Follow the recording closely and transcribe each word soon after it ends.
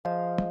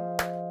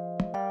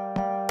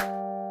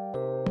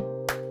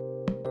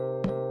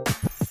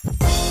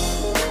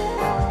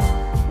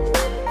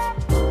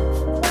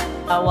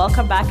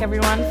Welcome back,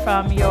 everyone,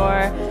 from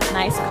your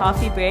nice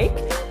coffee break.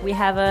 We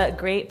have a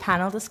great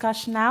panel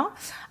discussion now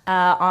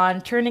on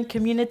turning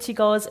community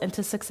goals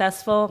into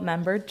successful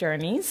member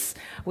journeys.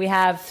 We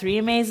have three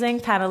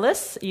amazing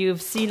panelists.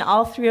 You've seen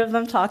all three of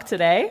them talk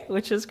today,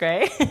 which is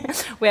great.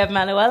 We have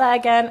Manuela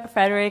again,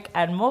 Frederick,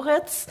 and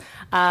Moritz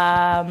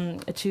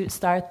to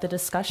start the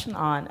discussion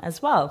on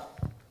as well.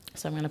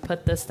 So I'm going to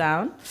put this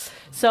down.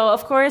 So,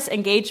 of course,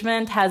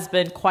 engagement has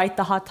been quite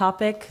the hot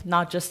topic,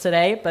 not just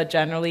today, but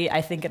generally,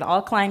 I think in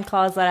all client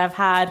calls that I've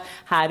had,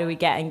 how do we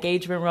get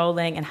engagement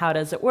rolling and how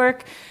does it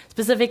work?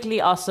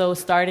 Specifically, also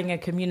starting a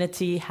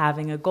community,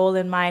 having a goal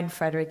in mind.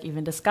 Frederick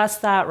even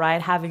discussed that,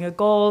 right? Having a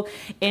goal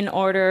in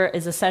order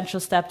is an essential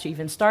step to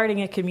even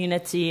starting a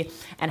community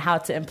and how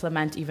to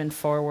implement even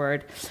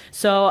forward.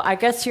 So I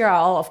guess you're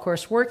all, of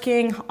course,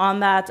 working on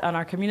that, on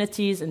our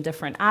communities in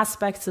different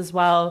aspects as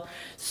well.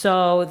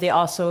 So they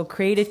also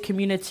created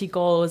community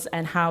goals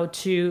and how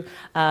to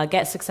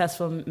get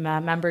successful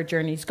member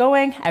journeys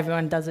going.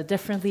 Everyone does it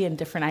differently and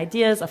different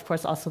ideas. Of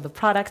course, also the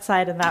product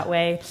side in that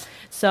way.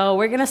 So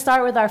we're going to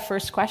start with our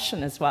first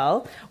question as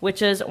well,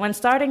 which is when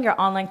starting your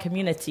online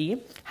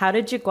community, how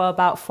did you go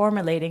about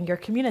formulating your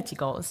community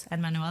goals?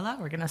 And Manuela,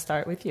 we're going to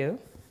start with you.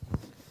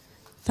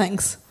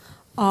 Thanks.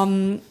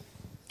 I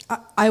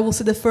will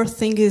say the first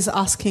thing is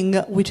asking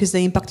which is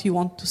the impact you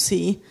want to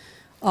see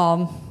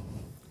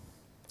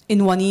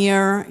in 1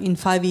 year, in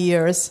 5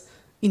 years,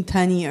 in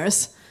 10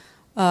 years.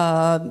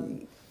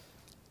 And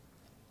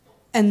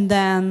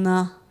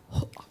then,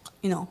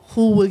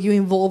 who will you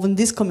involve in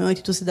this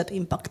community to see that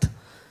impact?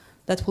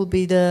 That will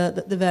be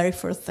the very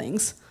first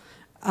things.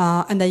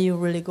 And then you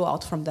really go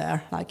out from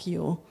there.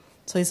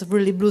 So it's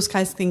really blue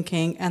skies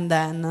thinking, and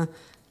then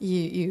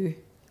you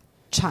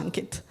chunk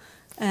it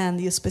and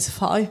you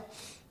specify.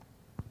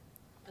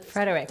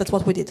 Frederick. That's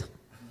what we did.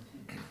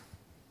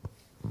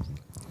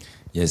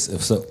 Yes,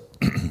 so,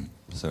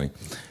 sorry.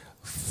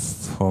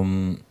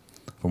 From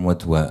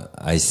what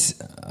I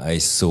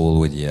saw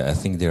already, I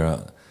think there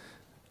are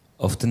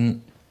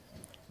often...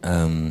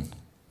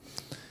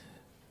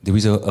 there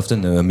is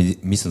often a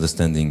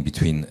misunderstanding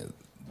between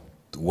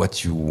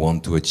what you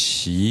want to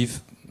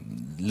achieve.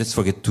 Let's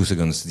forget 2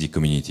 seconds the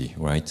community,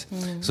 right?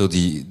 So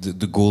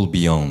the goal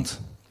beyond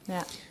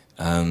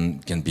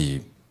can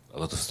be a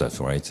lot of stuff,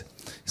 right?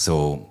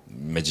 So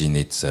imagine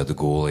the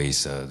goal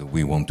is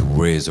we want to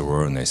raise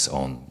awareness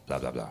on blah,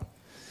 blah, blah.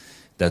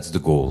 That's the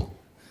goal.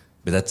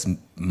 But that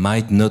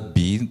might not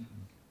be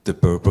the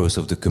purpose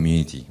of the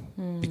community.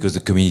 Because the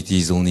community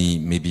is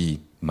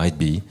might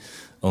be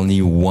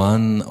only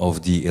one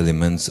of the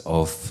elements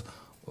of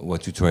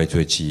what you try to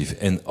achieve.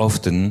 And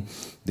often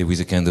there is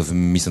a kind of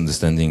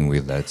misunderstanding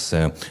with that.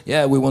 So,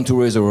 we want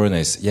to raise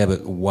awareness. Yeah,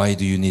 but why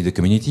do you need a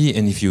community?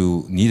 And if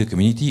you need a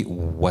community,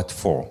 what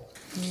for?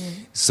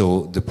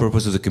 So the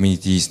purpose of the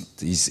community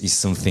is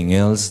something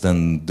else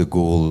than the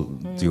goal,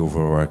 the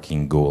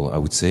overarching goal, I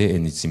would say.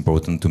 And it's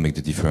important to make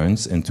the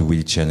difference and to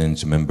really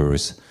challenge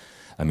members.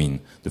 I mean,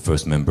 the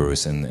first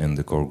members and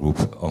the core group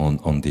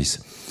on this.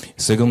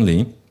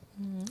 Secondly,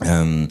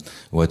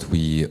 what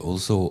we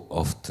also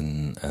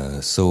often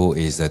saw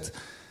is that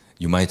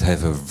you might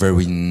have a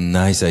very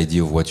nice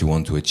idea of what you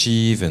want to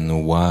achieve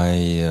and why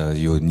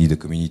you need a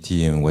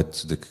community and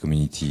what's the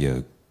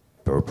community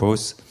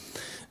purpose.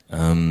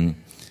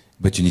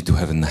 But you need to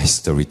have a nice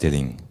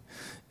storytelling.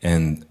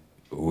 And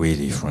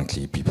really,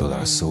 frankly, people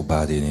are so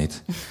bad in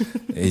it.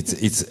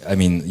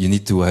 You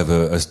need to have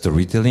a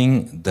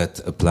storytelling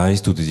that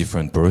applies to the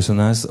different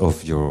personas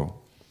of your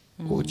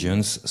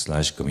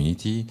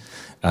audience/community.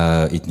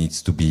 It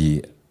needs to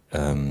be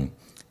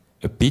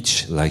a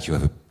pitch, like you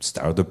have a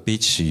startup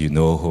pitch, you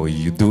know how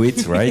you do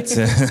it, right?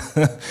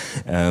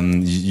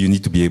 You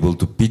need to be able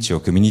to pitch your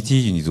community.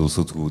 You need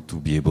also to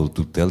be able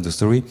to tell the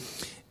story.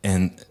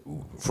 And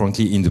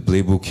frankly, in the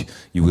playbook,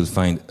 you will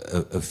find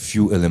a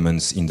few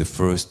elements in the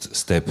first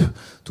step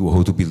to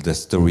how to build that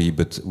story,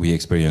 but we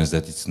experience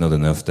that it's not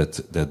enough,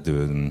 that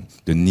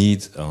the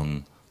need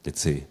on, let's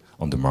say,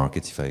 on the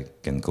market, if I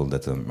can call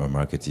that a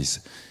market,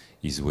 is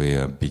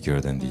way bigger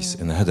than this.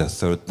 And I had a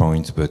third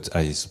point, but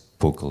I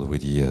spoke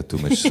already too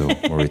much, so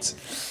Moritz.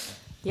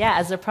 Yeah,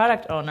 as a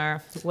product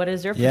owner, what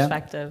is your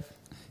perspective?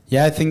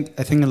 Yeah, I think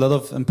a lot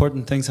of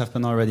important things have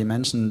been already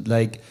mentioned.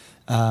 Like,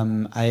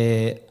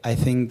 I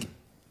think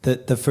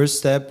that the first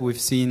step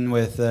we've seen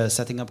with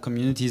setting up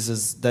communities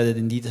is that it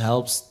indeed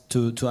helps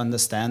to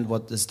understand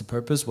what is the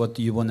purpose, what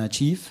do you want to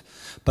achieve,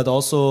 but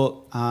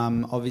also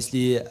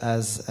obviously,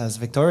 as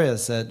Victoria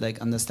said,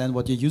 like understand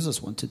what your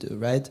users want to do,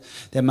 right?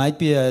 There might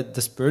be a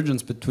dispersion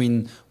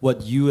between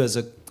what you as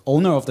a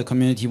owner of the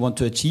community want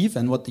to achieve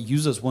and what the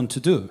users want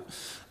to do.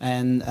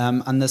 And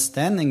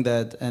understanding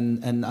that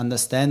and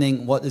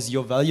understanding what is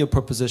your value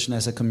proposition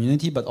as a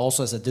community, but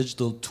also as a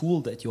digital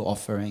tool that you're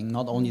offering,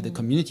 not only the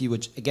community,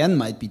 which again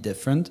might be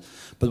different,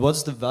 but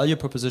what's the value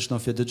proposition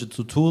of your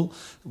digital tool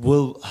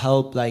will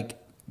help like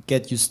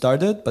get you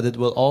started, but it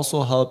will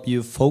also help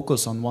you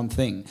focus on one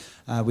thing.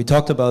 We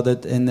talked about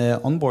it in the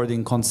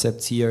onboarding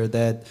concepts here,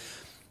 that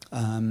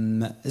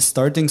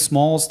Starting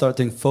small,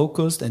 starting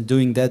focused, and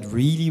doing that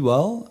really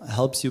well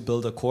helps you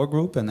build a core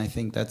group. And I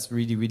think that's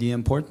really, really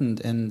important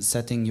in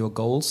setting your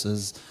goals.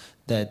 Is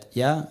that,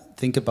 yeah,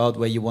 think about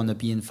where you want to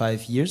be in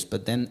 5 years,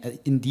 but then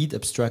indeed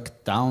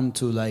abstract down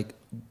to like,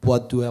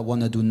 what do I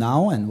want to do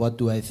now, and what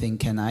do I think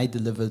can I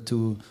deliver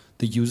to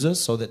the users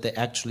so that they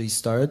actually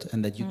start,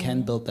 and that you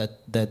can build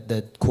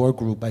that core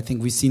group. I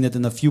think we've seen it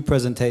in a few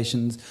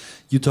presentations.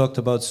 You talked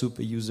about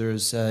super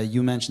users.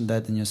 You mentioned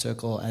that in your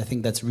circle. I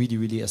think that's really,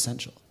 really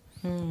essential.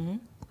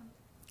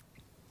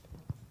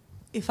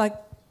 If I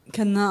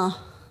can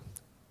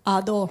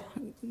add or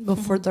go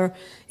further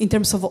in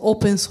terms of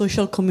open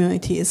social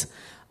communities,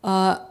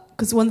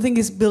 because one thing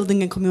is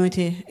building a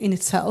community in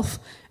itself,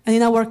 and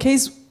in our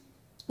case,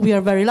 we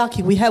are very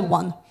lucky. We have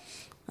one.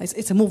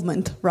 It's a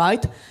movement,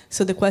 right?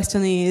 So the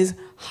question is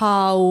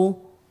how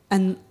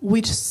and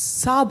which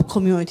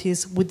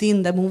sub-communities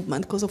within the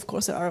movement, because of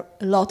course there are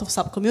a lot of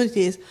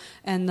sub-communities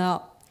and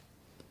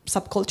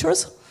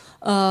subcultures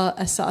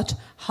as such.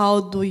 How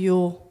do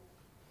you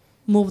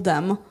move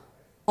them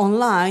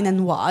online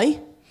and why?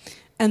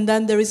 And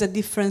then there is a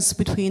difference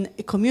between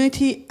a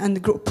community and a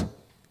group.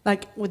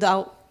 Like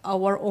without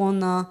our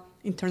own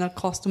internal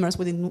customers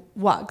within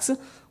WAGs,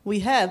 we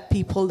have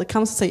people that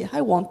come and say,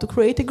 I want to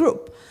create a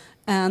group.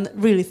 And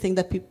really think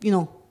that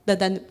that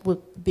then it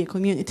will be a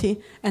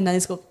community, and then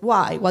it's go,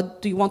 why? What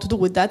do you want to do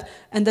with that?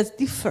 And that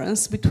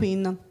difference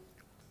between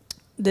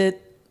the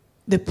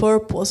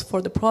purpose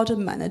for the project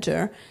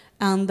manager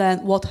and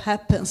then what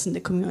happens in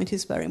the community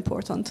is very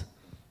important.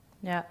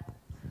 Yeah.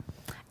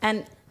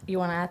 And you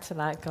want to add to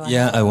that? Go ahead.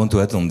 Yeah, I want to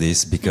add on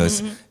this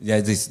because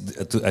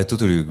I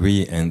totally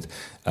agree. And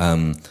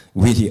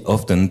really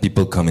often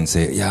people come and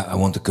say, yeah, I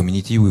want a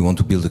community, we want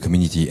to build a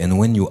community. And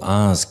when you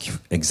ask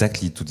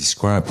exactly to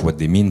describe what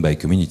they mean by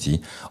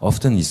community,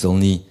 often it's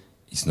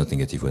not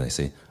negative what I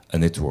say, a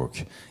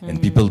network.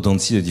 And people don't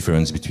see the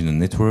difference between a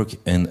network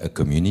and a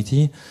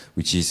community,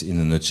 which is in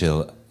a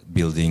nutshell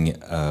building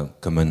a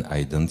common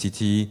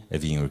identity,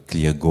 having a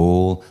clear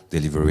goal,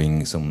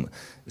 delivering some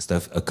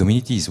stuff. A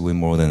community is way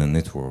more than a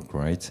network,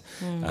 right?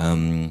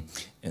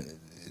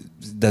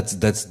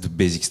 That's the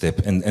basic step.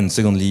 And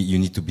secondly, you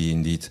need to be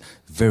indeed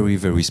very,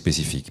 very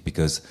specific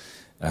because,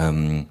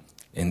 and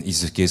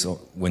it's the case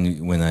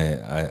when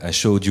I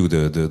showed you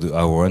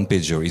our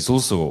one-pager, it's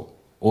also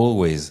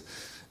always,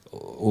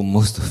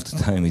 most of the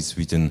time it's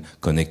written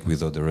connect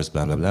with others,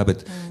 blah, blah, blah,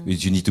 but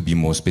you need to be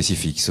more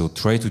specific. So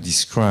try to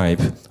describe,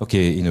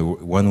 okay, in a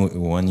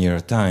one year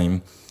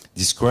time,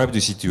 describe the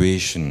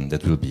situation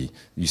that will be.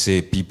 You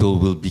say people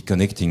will be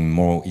connecting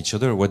more each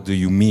other. What do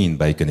you mean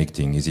by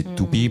connecting? Is it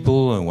 2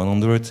 people,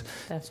 100?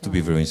 To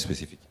be very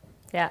specific.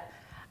 Yeah.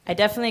 I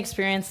definitely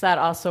experienced that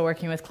also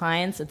working with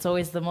clients. It's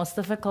always the most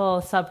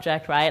difficult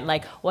subject, right?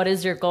 Like, what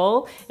is your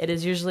goal? It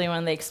is usually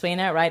when they explain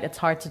it, right? It's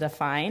hard to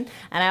define.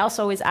 And I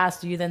also always ask,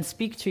 do you then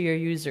speak to your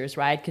users,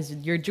 right? Because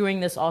you're doing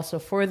this also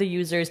for the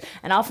users.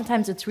 And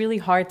oftentimes it's really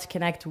hard to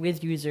connect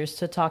with users,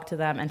 to talk to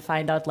them and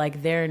find out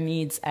like their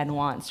needs and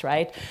wants,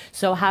 right?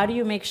 So how do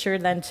you make sure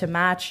then to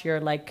match your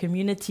like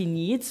community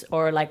needs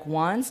or like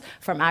wants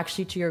from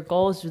actually to your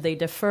goals? Do they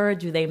differ?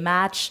 Do they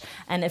match?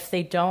 And if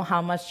they don't,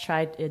 how much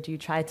do you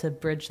try to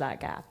bridge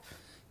that gap?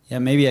 Yeah,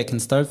 maybe I can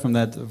start from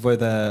that,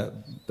 where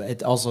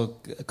it also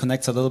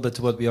connects a little bit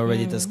to what we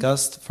already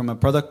discussed from a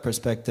product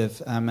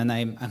perspective. And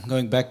I'm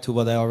going back to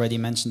what I already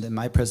mentioned in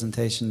my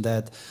presentation,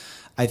 that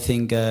I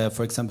think,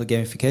 for example,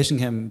 gamification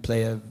can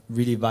play a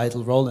really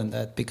vital role in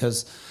that,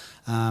 because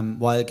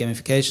while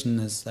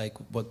gamification is like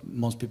what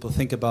most people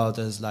think about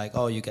is like,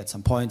 oh, you get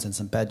some points and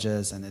some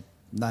badges and it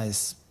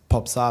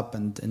pops up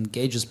and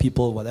engages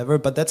people, whatever.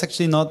 But that's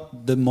actually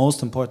not the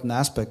most important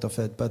aspect of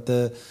it. But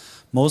the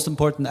most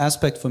important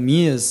aspect for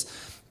me is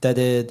that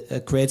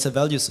it creates a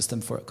value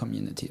system for a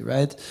community,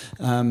 right?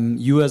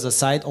 You as a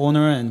site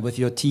owner and with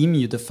your team,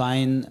 you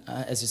define,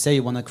 as you say,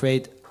 you want to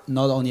create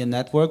not only a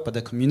network, but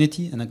a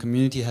community, and a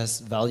community has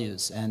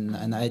values and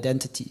an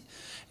identity.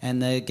 And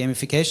the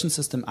gamification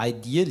system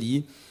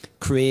ideally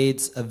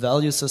creates a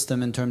value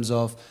system in terms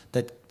of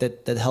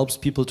that helps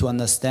people to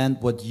understand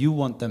what you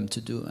want them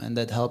to do, and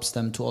that helps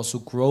them to also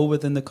grow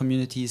within the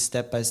community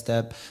step by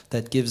step,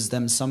 that gives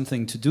them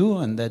something to do,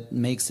 and that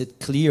makes it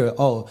clear,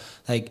 oh,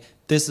 like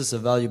this is a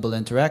valuable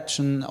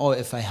interaction, or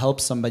if I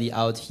help somebody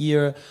out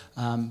here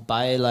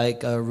by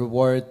like a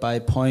reward, by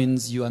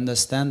points, you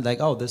understand like,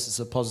 oh, this is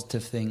a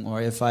positive thing.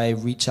 Or if I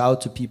reach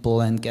out to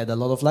people and get a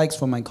lot of likes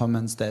for my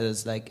comments, that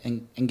is like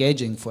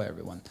engaging for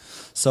everyone.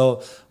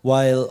 So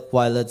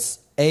while it's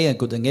a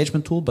good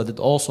engagement tool, but it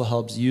also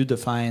helps you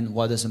define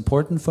what is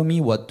important for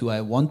me, what do I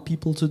want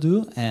people to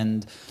do,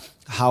 and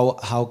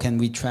how can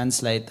we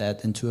translate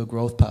that into a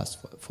growth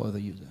path for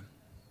the user.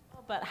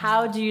 But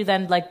how do you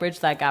then like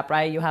bridge that gap,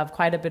 right? You have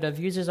quite a bit of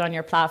users on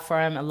your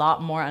platform, a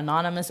lot more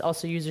anonymous,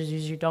 also users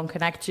you don't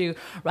connect to,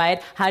 right?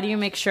 How do you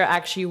make sure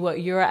actually what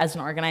your as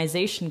an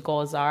organization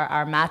goals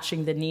are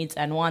matching the needs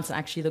and wants and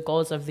actually the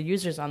goals of the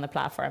users on the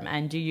platform?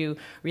 And do you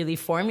really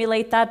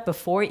formulate that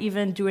before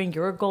even doing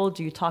your goal?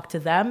 Do you talk to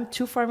them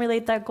to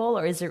formulate that goal,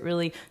 or is it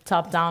really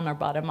top down or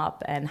bottom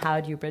up? And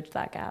how do you bridge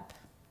that gap?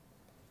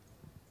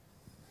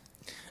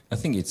 I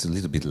think it's a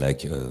little bit like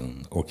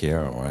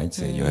OKR, right?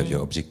 So you have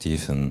your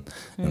objective and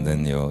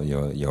then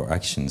your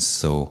actions.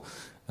 So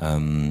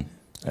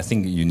I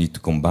think you need to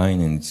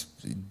combine, and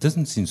it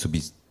doesn't seem to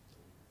be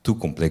too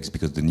complex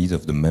because the needs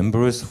of the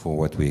members for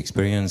what we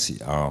experience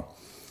are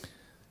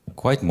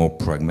quite more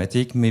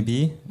pragmatic,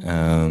 maybe,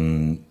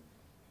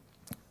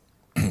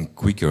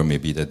 quicker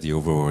maybe than the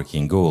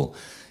overworking goal.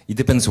 It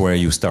depends where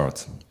you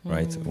start,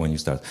 right? When you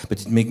start,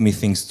 but it makes me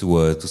think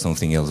to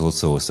something else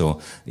also. So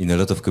in a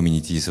lot of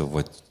communities of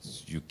what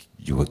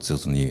you would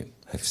certainly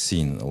have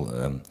seen,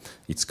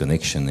 its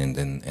connection and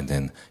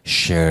then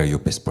share your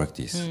best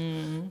practice,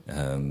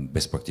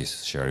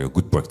 share your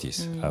good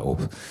practice. I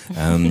hope.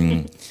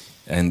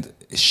 And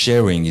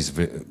sharing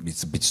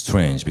it's a bit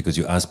strange because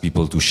you ask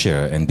people to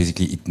share, and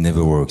basically it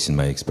never works in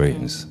my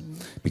experience.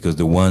 Because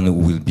the one who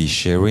will be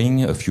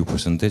sharing, a few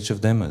percentage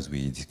of them, as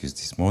we discussed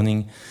this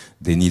morning,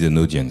 they need an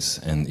audience.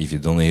 And if you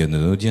don't have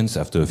an audience,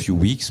 after a few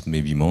weeks,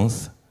 maybe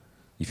months,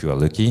 if you are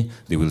lucky,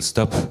 they will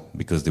stop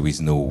because there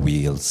is no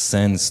real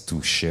sense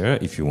to share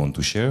if you want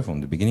to share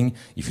from the beginning,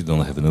 if you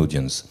don't have an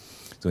audience.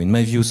 So in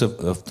my view, so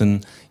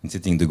often in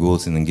setting the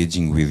goals and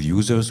engaging with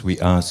users, we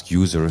ask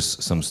users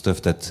some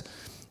stuff that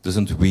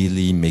doesn't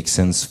really make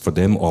sense for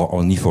them or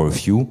only for a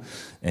few.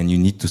 And you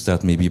need to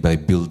start maybe by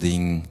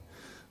building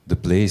the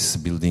place,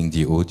 building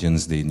the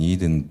audience they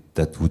need, and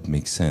that would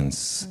make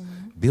sense.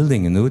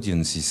 Building an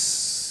audience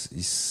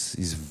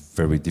is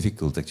very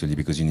difficult actually,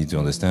 because you need to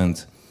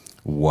understand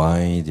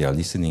why they are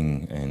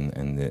listening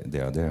and they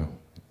are there.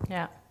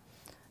 Yeah.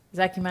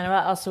 Exactly,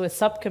 Manuel. Also with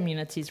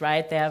sub-communities,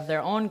 right? They have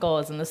their own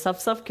goals, and the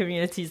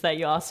sub-communities that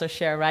you also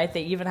share, right?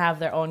 They even have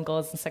their own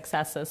goals and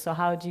successes. So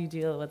how do you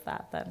deal with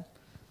that then?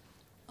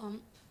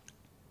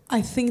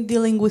 I think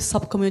dealing with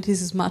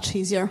sub-communities is much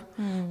easier.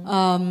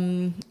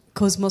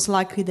 Because most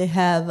likely they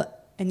have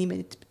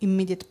an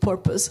immediate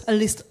purpose, at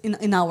least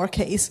in our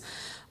case.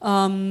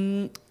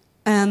 And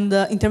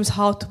in terms of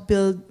how to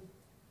build,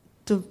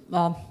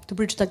 to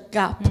bridge that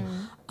gap,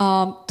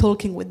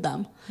 talking with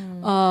them.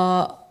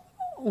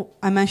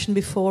 I mentioned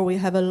before we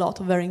have a lot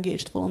of very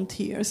engaged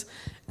volunteers.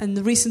 And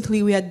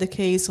recently we had the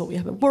case, so we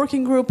have a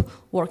working group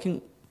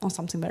working on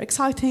something very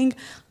exciting,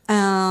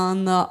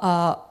 and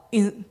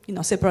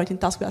separating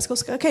tasks, we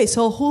ask, okay,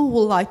 so who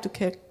would like to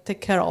take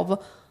care of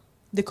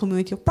the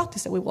community of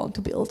practice that we want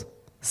to build?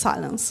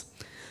 Silence.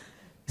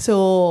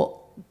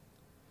 So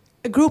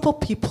a group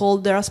of people,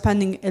 they are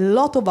spending a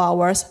lot of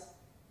hours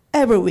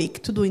every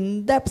week to do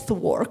in-depth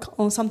work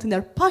on something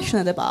they're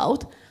passionate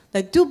about.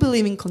 They do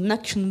believe in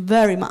connection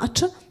very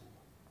much,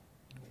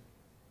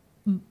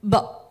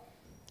 but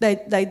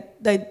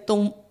they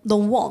don't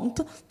want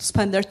to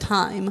spend their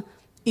time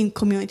in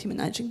community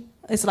managing.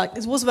 It's like,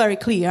 it was very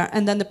clear,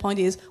 and then the point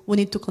is we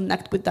need to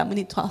connect with them, we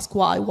need to ask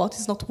why, what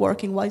is not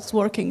working, why it's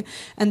working,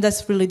 and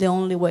that's really the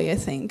only way, I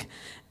think.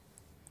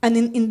 And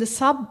in the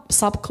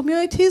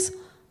sub-communities,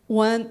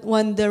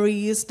 when there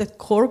is the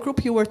core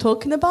group you were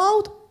talking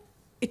about,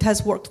 it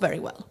has worked very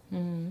well.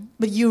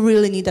 But you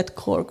really need that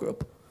core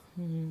group.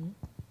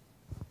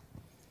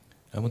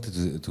 I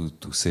wanted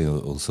to say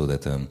also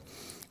that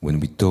when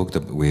we talked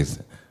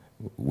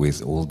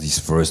with all these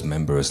first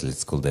members,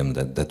 let's call them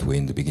that way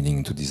in the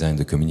beginning, to design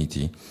the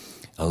community,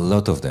 a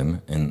lot of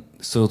them, and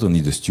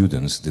certainly the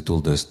students, they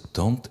told us,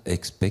 don't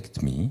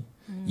expect me,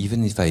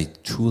 even if I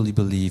truly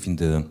believe in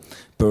the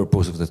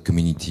purpose of that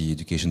community,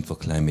 education for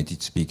climate,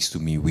 it speaks to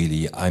me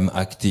really, I'm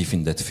active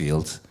in that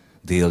field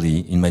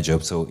daily in my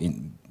job, so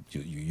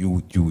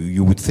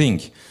you would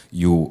think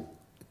you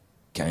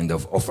kind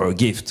of offer a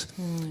gift,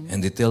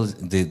 and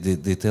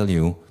they tell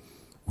you,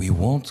 we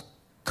won't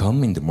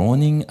come in the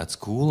morning at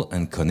school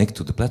and connect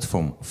to the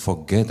platform.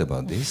 Forget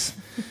about this.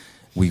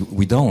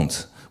 we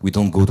don't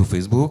go to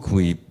Facebook.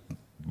 We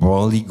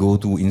barely go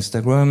to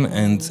Instagram,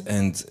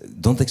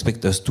 and don't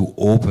expect us to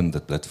open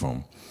that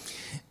platform.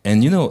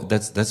 And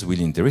that's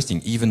really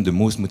interesting. Even the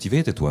most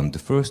motivated one, the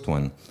first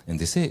one, and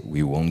they say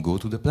we won't go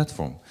to the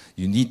platform.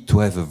 You need to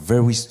have a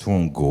very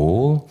strong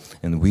goal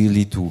and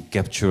really to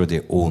capture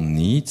their own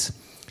needs,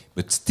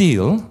 but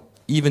still,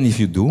 even if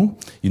you do,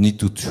 you need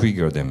to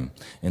trigger them.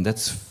 And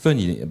that's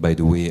funny, by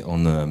the way,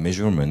 on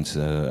measurement,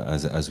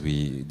 as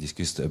we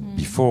discussed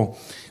before,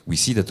 we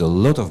see that a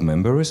lot of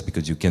members,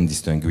 because you can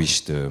distinguish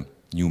the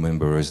new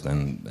members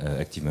and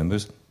active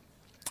members,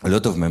 a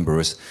lot of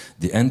members,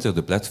 they enter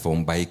the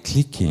platform by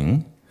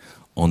clicking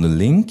on a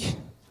link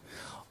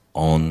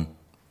on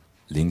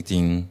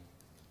LinkedIn,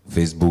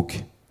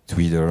 Facebook,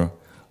 Twitter,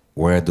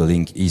 where the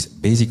link is.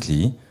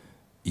 Basically,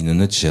 in a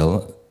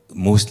nutshell,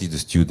 mostly the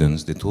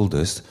students, they told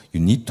us, you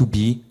need to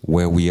be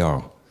where we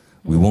are.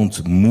 We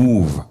won't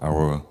move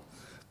our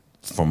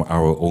from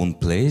our own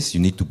place, you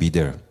need to be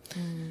there.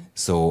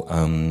 So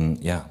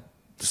yeah,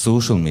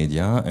 social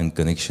media and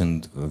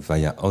connection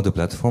via other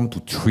platform to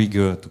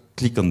trigger, to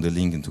click on the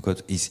link and to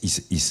cut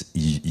is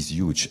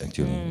huge,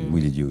 actually,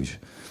 really huge.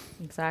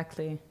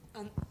 Exactly.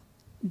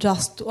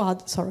 Just to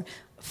add, sorry,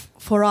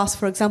 for us,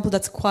 for example,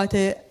 that's quite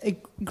a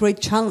great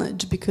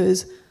challenge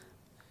because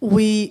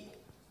we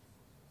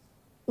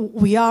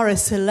are a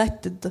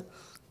selected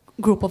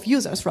group of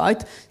users,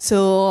 right?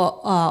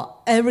 So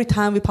every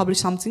time we publish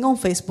something on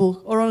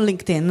Facebook or on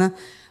LinkedIn,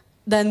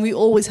 then we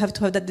always have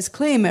to have that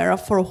disclaimer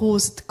for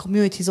whose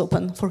community is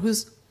open, for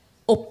whose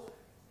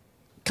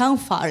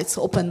campfire it's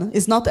open.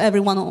 Is not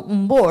everyone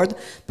on board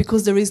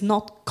because there is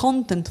not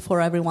content for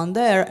everyone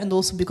there, and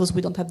also because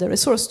we don't have the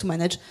resource to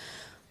manage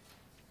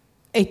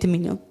 80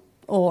 million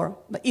or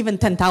even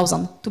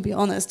 10,000, to be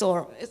honest.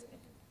 Or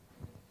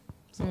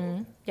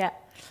yeah.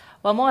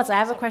 Well, Moaz, I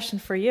have a question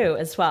for you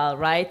as well,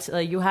 right?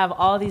 You have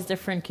all these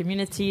different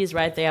communities,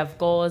 right? They have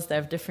goals, they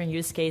have different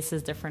use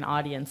cases, different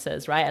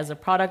audiences, right? As a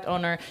product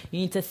owner, you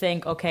need to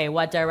think, okay,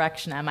 what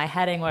direction am I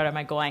heading? Where am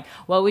I going?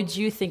 What would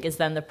you think is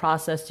then the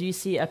process? Do you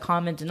see a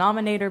common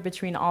denominator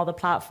between all the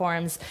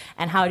platforms?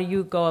 And how do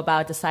you go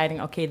about deciding,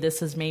 okay,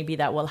 this is maybe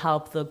that will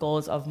help the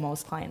goals of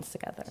most clients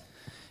together?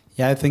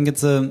 Yeah, I think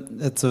it's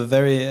a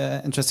very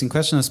interesting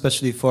question,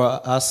 especially for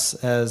us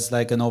as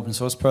like an open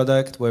source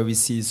product where we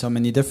see so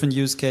many different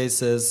use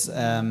cases,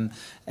 and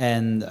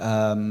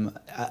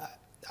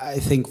I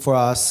think for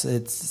us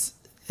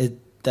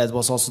that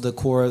was also the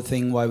core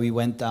thing why we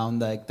went down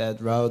like that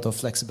route of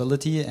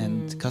flexibility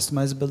and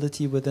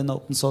customizability within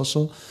open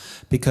social,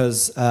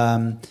 because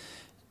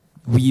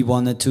we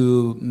wanted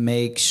to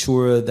make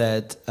sure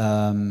that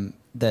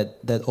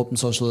that open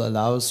social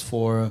allows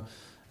for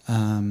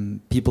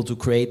people to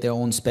create their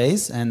own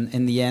space. And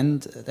in the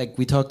end, like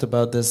we talked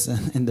about this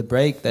in the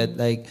break, that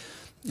like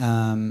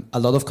a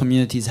lot of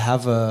communities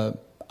are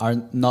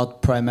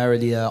not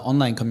primarily an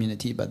online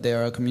community, but they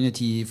are a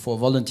community for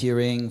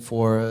volunteering,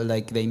 for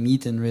like they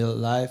meet in real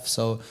life.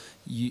 So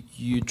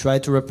you try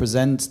to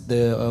represent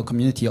the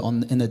community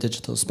in a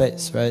digital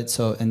space, right?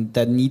 So, and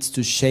that needs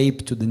to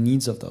shape to the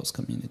needs of those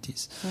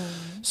communities.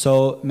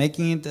 So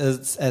making it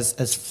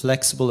as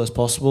flexible as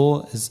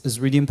possible is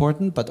really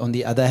important. But on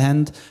the other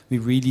hand, we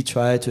really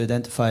try to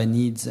identify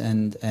needs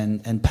and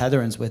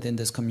patterns within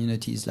these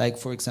communities. Like,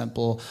 for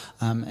example,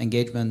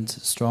 engagement,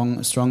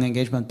 strong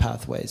engagement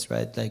pathways,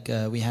 right? Like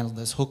we handle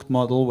this hooked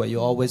model where you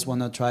always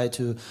want to try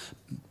to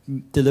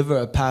deliver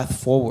a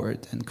path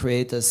forward and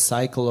create a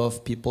cycle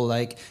of people,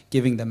 like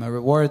giving them a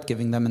reward,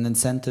 giving them an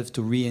incentive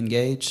to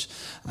re-engage.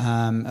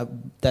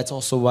 That's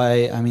also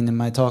why, I mean, in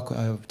my talk,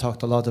 I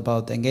talked a lot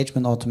about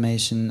engagement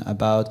automation,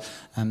 about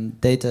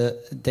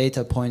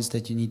data points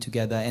that you need to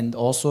gather, and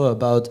also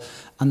about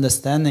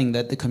understanding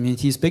that the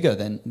community is bigger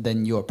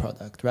than your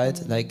product, right?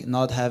 Like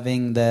not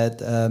having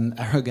that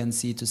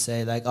arrogancy to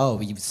say like, oh,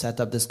 we've set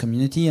up this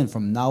community and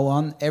from now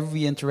on,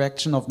 every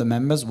interaction of the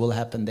members will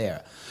happen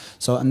there.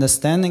 So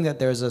understanding that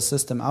there's a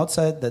system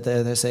outside, that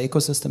there's an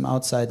ecosystem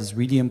outside is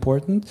really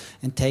important,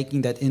 and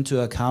taking that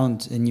into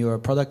account in your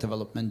product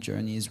development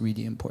journey is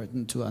really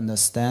important to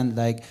understand.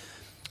 Like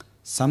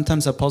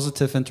sometimes a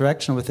positive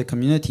interaction with the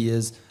community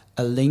is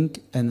a link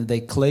and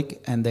they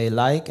click and they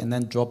like and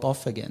then drop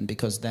off again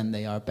because then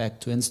they are back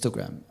to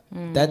Instagram.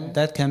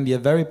 That can be a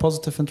very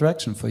positive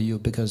interaction for you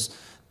because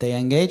they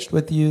engaged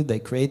with you, they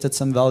created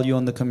some value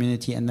on the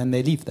community, and then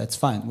they leave. That's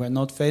fine. We're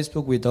not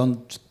Facebook. We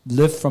don't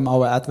live from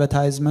our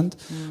advertisement.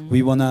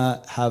 We want to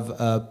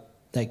have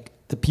like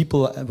the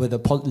people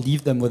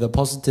leave them with a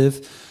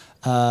positive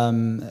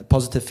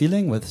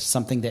feeling, with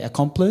something they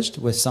accomplished,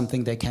 with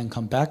something they can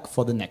come back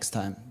for the next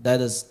time.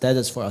 That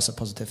is for us a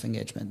positive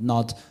engagement,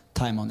 not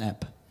time on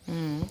app.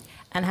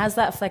 And has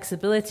that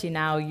flexibility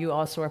now, you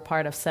also are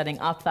part of setting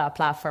up that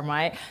platform,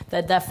 right?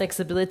 That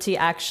flexibility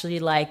actually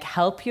like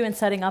help you in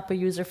setting up a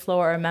user flow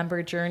or a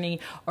member journey,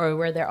 or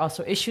were there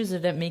also issues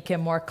that make it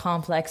more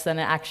complex than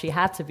it actually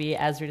had to be,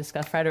 as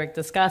Frederick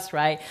discussed,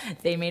 right?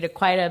 They made it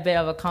quite a bit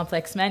of a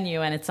complex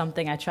menu, and it's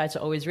something I try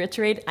to always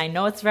reiterate. I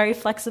know it's very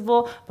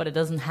flexible, but it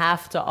doesn't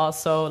have to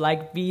also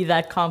like be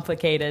that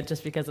complicated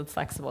just because it's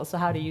flexible. So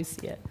how do you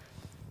see it?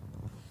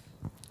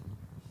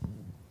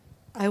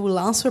 I will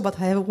answer, but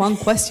I have one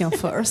question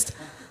first.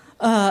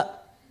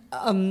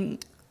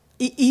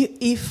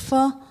 If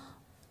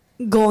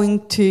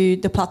going to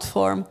the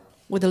platform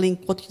with a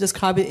link, what you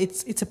described,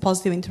 it's a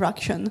positive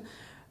interaction,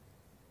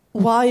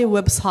 why a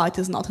website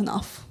is not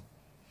enough?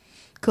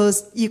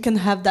 Because you can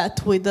have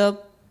that with a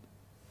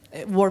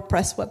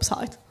WordPress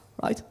website,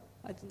 right?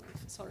 I don't know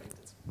if, sorry.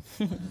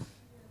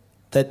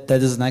 That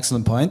is an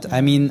excellent point.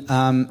 I mean,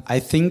 I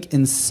think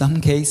in some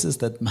cases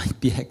that might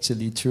be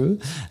actually true.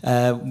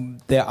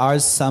 There are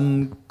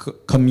some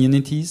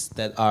communities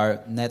that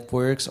are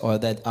networks or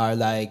that are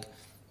like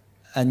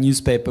a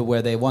newspaper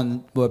where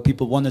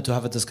people wanted to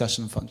have a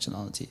discussion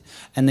functionality.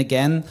 And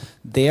again,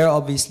 there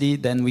obviously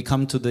then we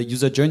come to the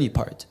user journey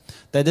part.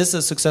 That is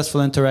a successful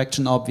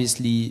interaction,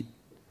 obviously,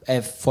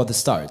 for the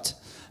start.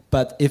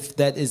 But if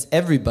that is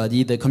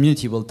everybody, the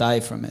community will die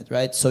from it,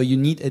 right? So you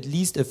need at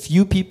least a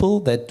few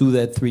people that do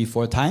that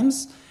 3-4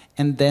 times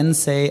and then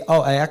say,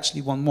 oh, I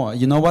actually want more.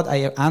 You know what?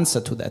 I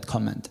answer to that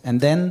comment.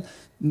 And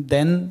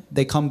then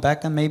they come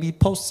back and maybe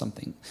post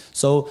something.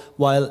 So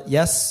while,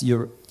 yes,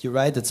 you're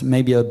right, it's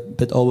maybe a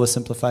bit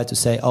oversimplified to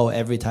say, oh,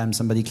 every time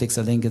somebody clicks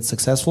a link, it's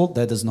successful.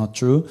 That is not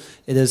true.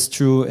 It is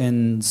true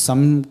in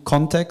some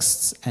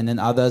contexts, and in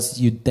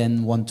others, you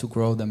then want to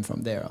grow them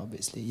from there,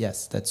 obviously.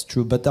 Yes, that's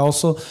true. But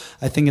also,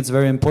 I think it's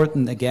very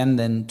important, again,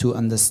 then to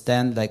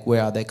understand, like,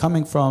 where are they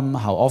coming from?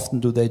 How often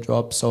do they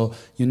drop? So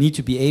you need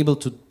to be able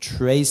to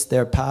trace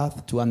their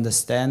path to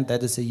understand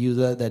that is a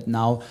user that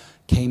now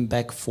came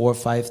back 4 or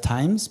 5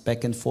 times,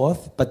 back and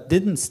forth, but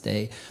didn't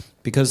stay.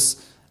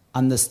 Because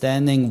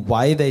understanding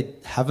why they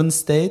haven't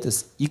stayed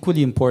is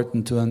equally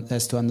important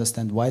as to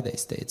understand why they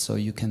stayed. So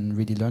you can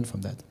really learn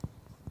from that.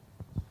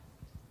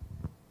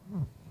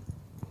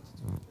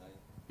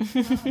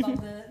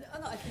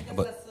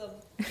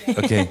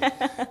 Okay,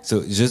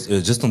 so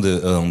just on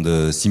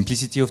the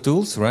simplicity of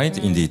tools, right?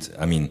 Indeed,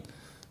 I mean,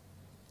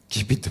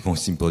 keep it the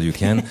most simple you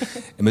can.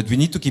 But we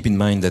need to keep in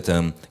mind that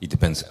it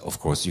depends. Of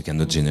course, you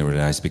cannot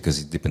generalize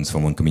because it depends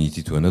from one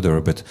community to another.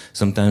 But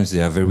sometimes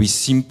they are very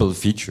simple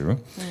features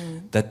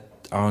that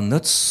are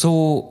not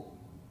so,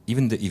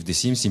 even if they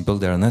seem simple,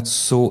 they are not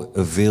so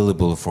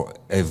available for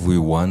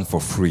everyone for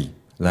free.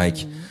 Like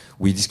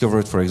we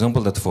discovered, for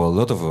example, that for a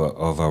lot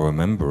of our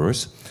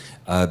members,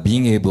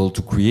 being able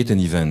to create an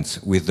event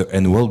with the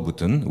enroll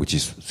button, which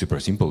is super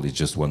simple, it's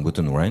just one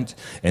button, right?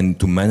 And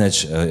to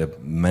manage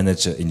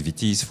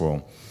invitees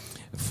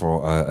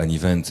for an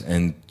event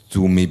and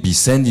to maybe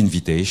send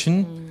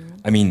invitation.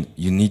 I mean,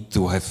 you need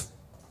to have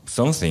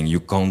something.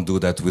 You can't do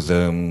that with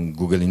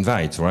Google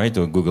Invite, right,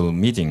 or Google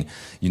Meeting.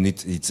 You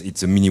need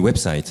it's a mini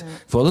website.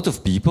 For a lot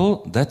of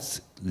people, that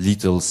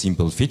little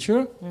simple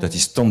feature that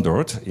is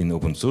standard in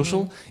open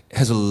social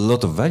has a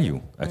lot of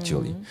value,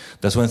 actually.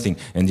 That's one thing.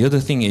 And the other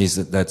thing is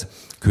that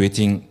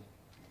creating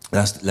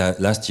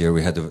last year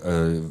we had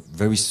a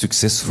very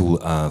successful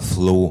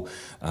flow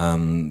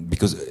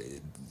because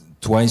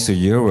twice a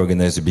year we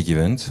organize a big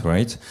event,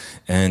 right?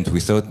 And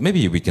we thought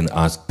maybe we can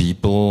ask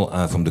people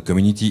from the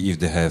community if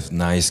they have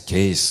nice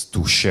case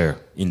to share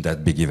in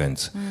that big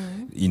event.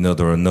 In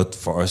order not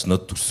for us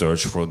not to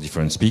search for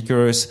different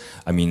speakers.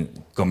 I mean,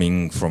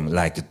 coming from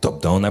like a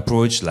top-down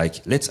approach,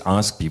 like let's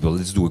ask people,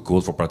 let's do a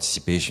call for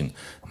participation.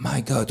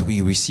 My God,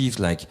 we received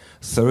like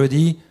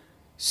 30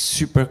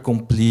 super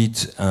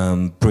complete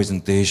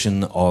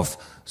presentation of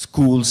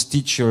schools,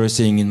 teachers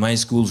saying in my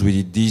schools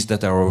we did this,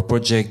 that our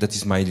project, that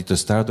is my little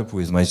startup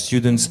with my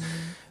students.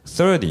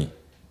 30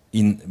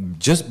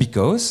 just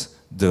because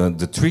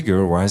the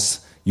trigger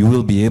was you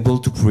will be able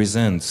to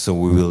present. So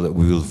we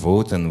will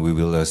vote and we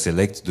will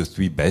select the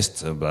 3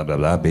 best, blah blah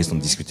blah, based on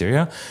this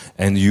criteria,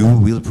 and you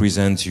will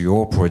present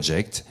your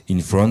project in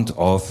front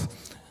of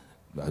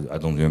I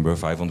don't remember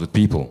 500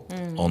 people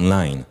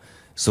online.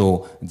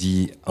 So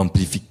the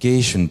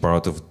amplification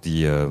part of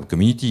the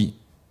community,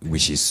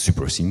 which is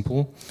super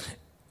simple,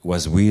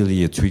 was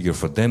really a trigger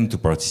for them to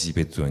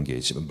participate, to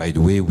engage. By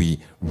the way, we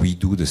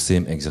redo the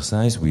same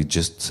exercise. We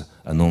just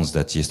announced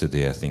that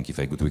yesterday, I think, if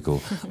I could recall,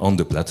 on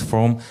the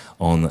platform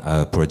on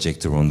a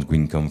project around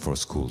green com for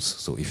schools.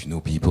 So if you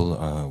know people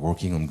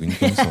working on green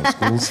coms for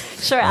schools...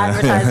 Sure,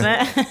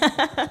 advertisement.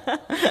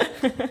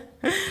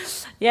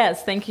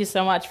 Yes, thank you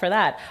so much for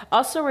that.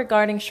 Also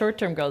regarding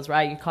short-term goals,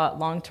 right? You call it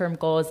long-term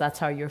goals. That's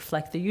how you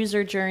reflect the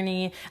user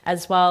journey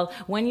as well.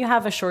 When you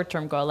have a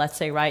short-term goal, let's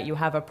say, right, you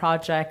have a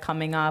project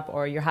coming up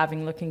or you're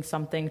looking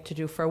something to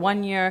do for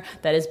 1 year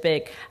that is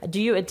big.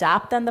 Do you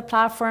adapt then the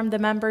platform, the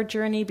member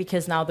journey?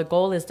 Because now the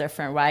goal is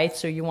different, right?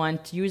 So you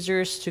want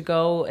users to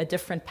go a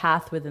different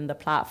path within the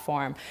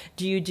platform.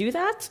 Do you do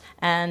that?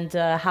 And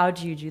how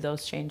do you do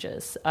those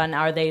changes? And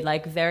are they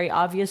like very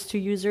obvious to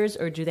users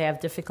or do they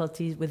have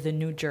difficulties with the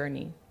new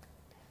journey?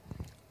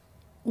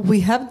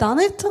 We have done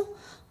it,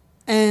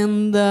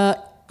 and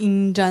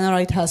in general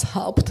it has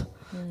helped.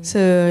 So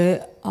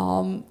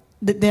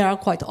they are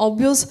quite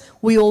obvious.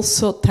 We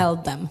also tell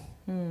them.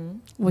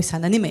 We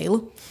send an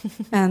email,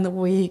 and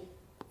we,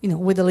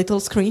 with a little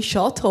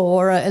screenshot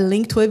or a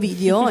link to a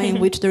video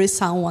in which there is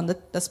someone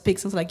that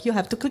speaks and like, you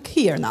have to click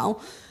here now,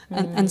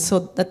 and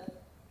so that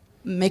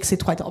makes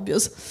it quite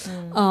obvious.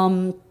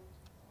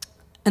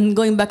 And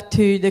going back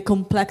to the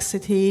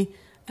complexity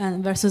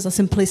and versus the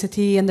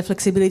simplicity and the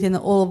flexibility and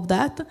all of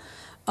that,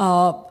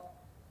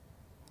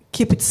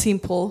 keep it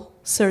simple,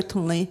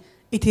 certainly.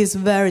 It is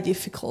very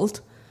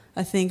difficult,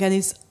 I think, and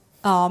it's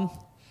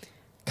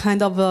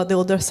kind of the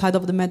other side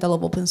of the medal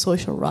of open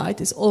social, right?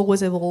 It's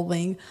always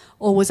evolving,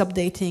 always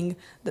updating.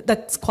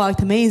 That's quite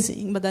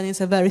amazing, but then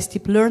it's a very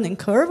steep learning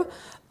curve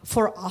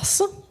for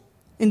us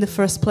in the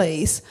first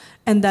place,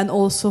 and then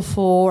also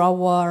for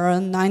our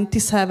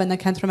 97, I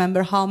can't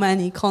remember how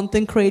many,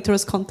 content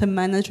creators, content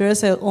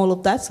managers, all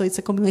of that, so it's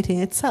a community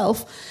in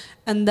itself,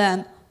 and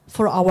then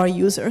for our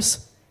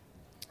users.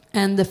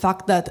 And the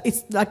fact that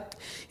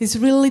it's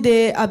really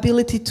the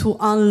ability to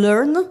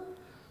unlearn.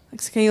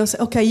 Can you say,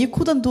 okay, you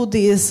couldn't do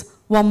this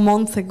 1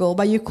 month ago,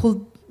 but you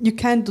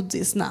can't do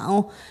this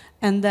now.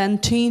 And then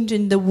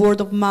changing the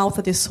word of mouth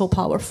that is so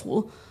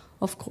powerful,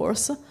 of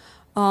course.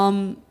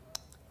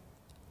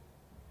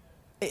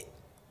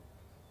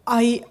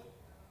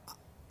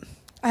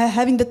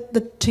 Having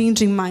the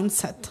changing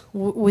mindset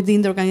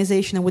within the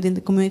organization and within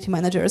the community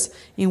managers,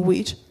 in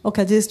which,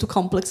 okay, this is too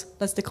complex,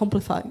 let's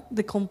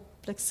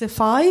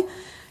decomplexify.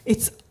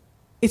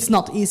 It's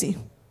not easy.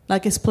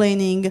 Like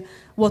explaining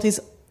what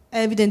is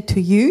evident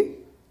to you,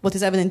 what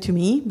is evident to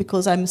me,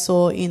 because I'm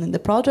so in the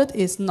project,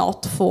 is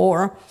not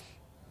for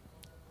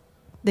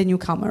the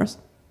newcomers.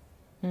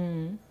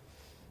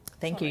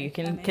 Thank you. You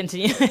can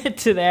continue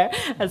to there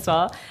as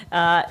well.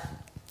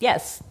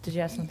 Yes, did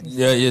you have something to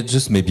say? Yeah,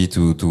 just maybe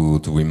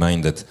to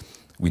remind that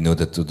we know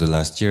that the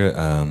last year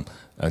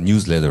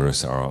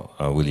newsletters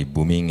are really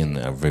booming and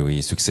are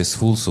very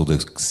successful. So the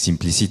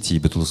simplicity,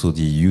 but also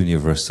the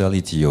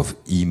universality of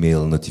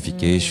email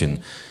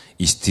notification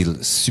is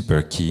still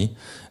super key.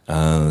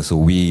 So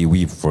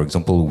we, for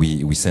example,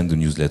 we send a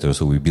newsletter.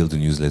 So we build a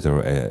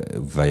newsletter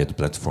via the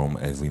platform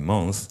every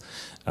month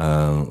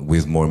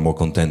with more and more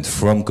content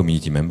from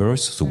community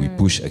members. So we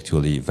push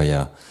actually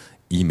via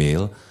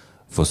email.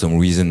 For some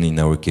reason, in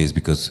our case,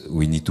 because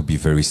we need to be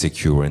very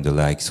secure and the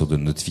like, so the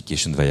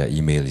notification via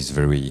email is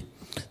very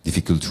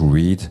difficult to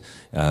read.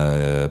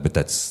 But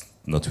that's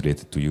not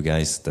related to you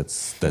guys.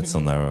 That's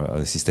on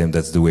our system.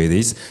 That's the way it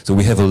is. So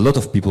we have a lot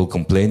of people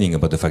complaining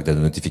about the fact that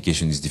the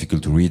notification is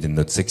difficult to read and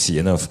not sexy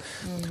enough.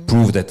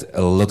 Prove that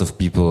a lot of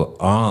people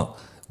are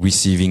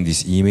receiving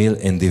this email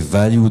and they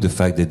value the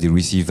fact that they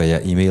receive via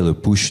email a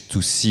push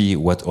to see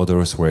what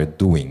others were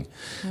doing.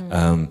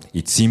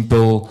 It's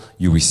simple.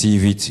 You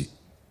receive it.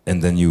 And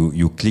then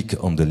you click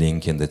on the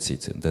link and that's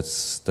it.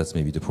 That's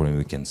maybe the problem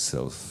we can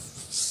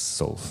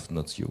solve,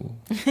 not you.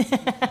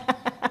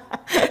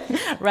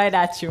 Right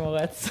at you,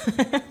 Moritz.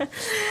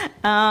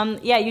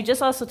 Yeah, you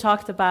just also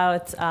talked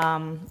about,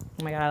 oh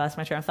my God, I lost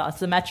my train of thoughts,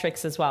 the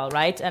metrics as well,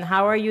 right? And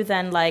how are you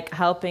then like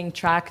helping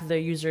track the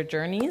user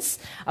journeys?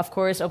 Of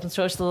course, Open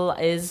Social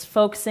is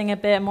focusing a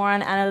bit more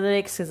on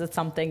analytics because it's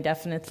something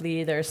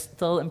definitely there's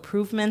still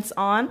improvements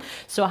on.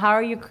 So how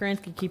are you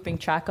currently keeping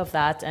track of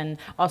that? And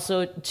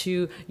also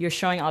you're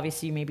showing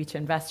obviously maybe to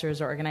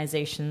investors or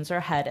organizations or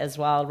head as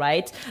well,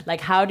 right? Like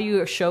how do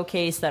you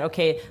showcase that,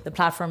 okay, the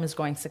platform is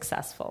going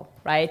successful,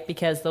 right?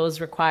 Because those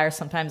require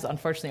sometimes,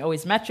 unfortunately,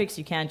 always metrics.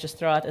 You can't just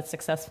throw out it's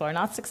successful or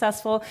not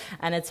successful,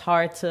 and it's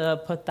hard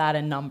to put that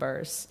in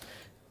numbers.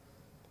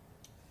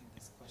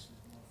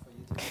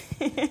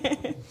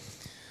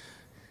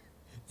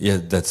 Yeah,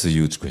 that's a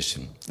huge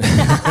question.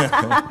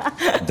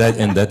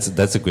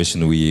 That's a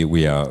question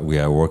we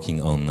are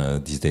working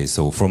on these days.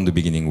 So from the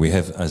beginning, we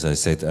have, as I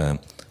said,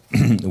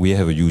 we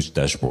have a huge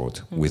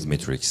dashboard with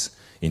metrics.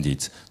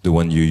 Indeed, the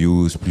one you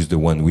use plus the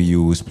one we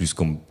use plus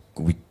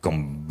we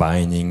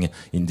combining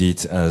indeed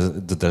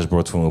the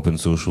dashboard from Open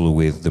Social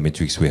with the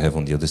metrics we have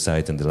on the other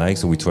side and the like.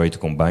 So we try to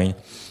combine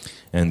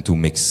and to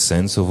make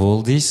sense of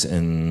all this,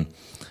 and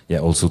yeah,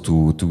 also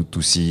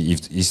to see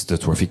if is the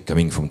traffic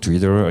coming from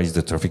Twitter or is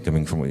the traffic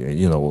coming from,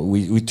 you know,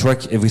 we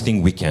track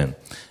everything we can,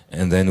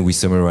 and then we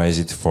summarize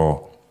it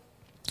for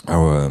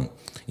our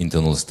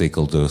internal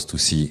stakeholders to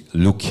see,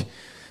 look,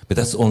 but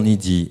that's only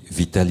the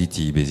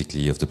vitality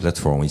basically of the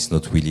platform. It's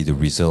not really the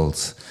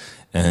results.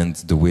 And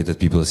the way that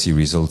people see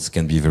results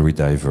can be very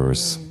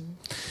diverse.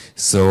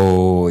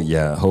 So,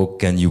 yeah, how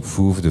can you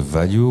prove the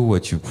value,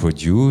 what you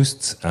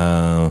produced?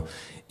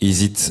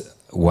 Is it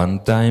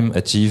one-time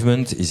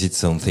achievement? Is it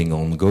something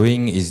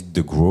ongoing? Is it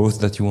the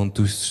growth that you want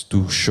to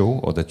show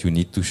or that you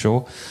need to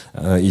show?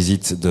 Is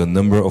it the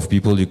number of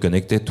people you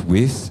connected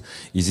with?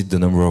 Is it the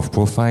number of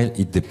profile?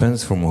 It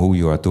depends from who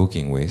you are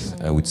talking with,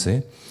 I would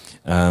say.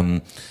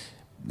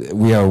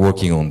 We are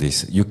working on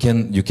this. You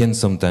can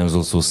sometimes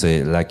also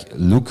say, like,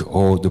 look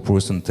how the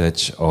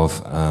percentage of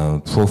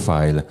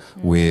profile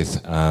with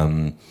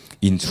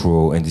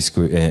intro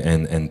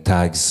and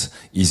tags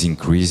is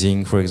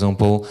increasing, for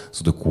example.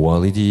 So the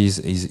quality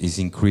is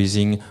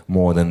increasing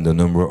more than the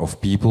number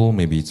of people.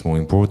 Maybe it's more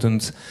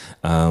important.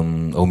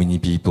 How many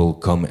people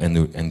come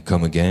and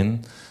come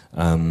again.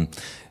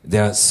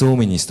 There are so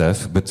many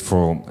stuff, but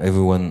for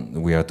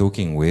everyone we are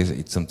talking with,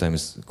 it's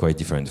sometimes quite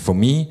different. For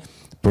me,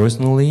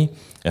 personally,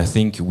 I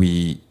think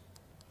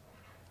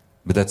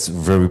but that's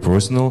very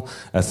personal.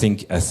 I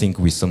think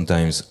we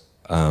sometimes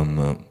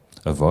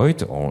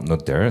avoid or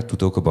not dare to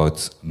talk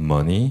about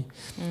money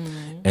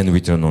and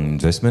return on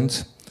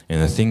investment.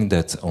 And I think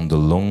that on the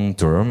long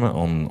term,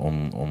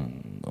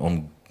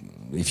 on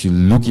if you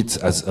look it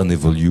as an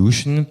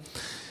evolution,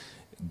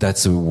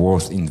 that's a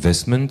worth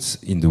investment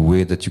in the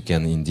way that you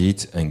can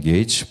indeed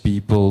engage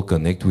people,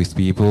 connect with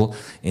people,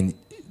 and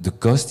the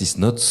cost is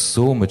not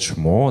so much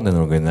more than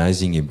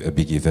organizing a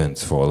big event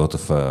for a lot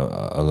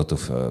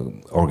of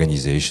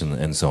organization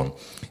and so on.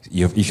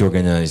 If you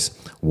organize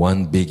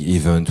one big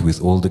event with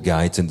all the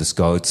guides and the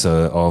scouts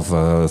of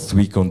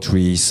 3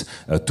 countries,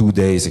 2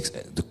 days,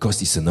 the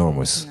cost is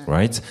enormous,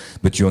 right?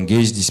 But you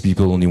engage these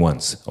people only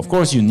once. Of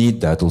course, you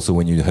need that also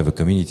when you have a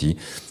community,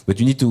 but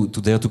you need to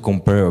dare to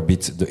compare a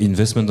bit the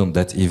investment on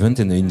that event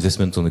and the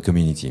investment on the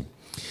community.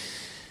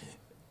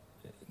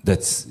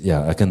 That's,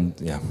 yeah, I can,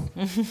 yeah.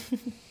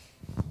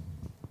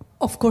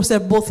 Of course, they're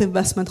both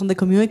investment on the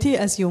community,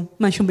 as you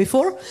mentioned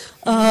before.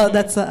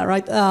 That's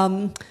right.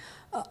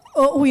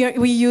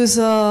 We use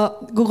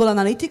Google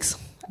Analytics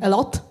a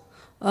lot,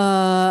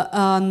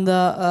 and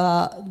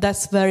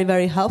that's very,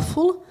 very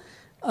helpful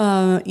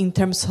in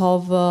terms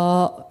of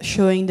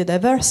showing the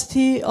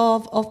diversity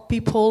of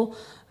people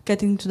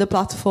getting to the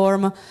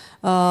platform.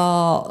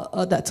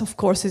 That, of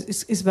course,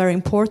 is very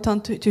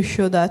important to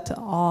show that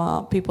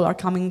people are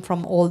coming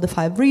from all the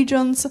 5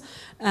 regions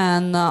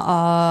and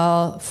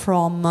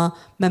from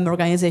member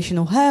organizations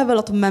who have a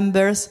lot of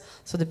members,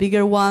 so the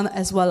bigger one,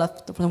 as well as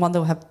the one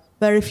that have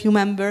very few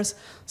members.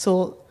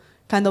 So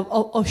kind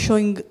of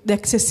showing the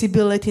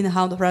accessibility and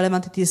how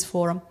relevant it is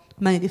for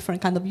many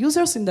different kind of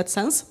users in that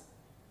sense,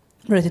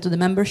 related to the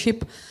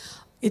membership.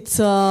 It's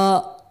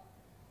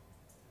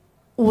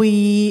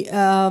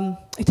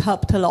it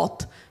helped a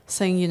lot,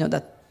 saying,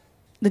 that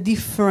the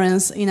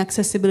difference in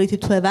accessibility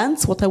to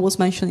events, what I was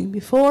mentioning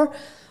before,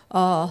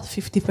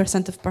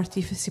 50% of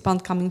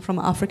participants coming from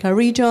Africa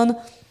region,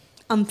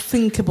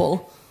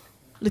 unthinkable,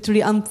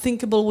 literally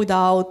unthinkable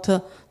without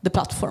the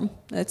platform.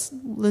 It's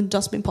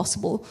just been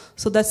possible.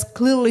 So that's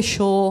clearly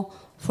show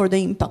for the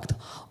impact.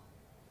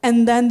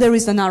 And then there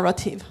is the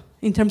narrative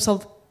in terms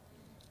of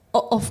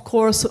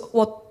course,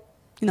 what,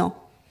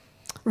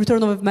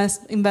 return of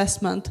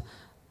investment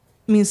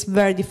means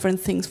very different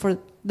things for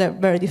the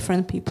very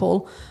different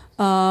people.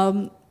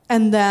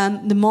 And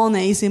then the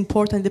money is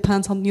important,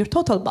 depends on your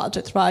total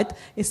budget, right?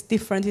 It's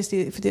different if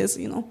it is,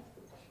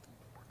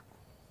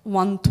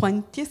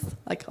 1/20th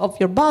of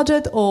your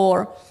budget,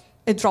 or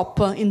a drop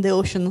in the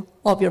ocean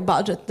of your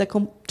budget. That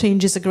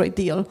changes a great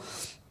deal.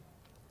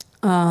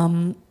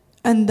 And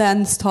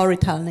then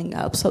storytelling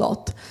helps a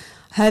lot.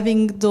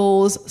 Having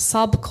those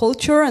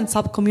subculture and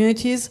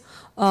sub-communities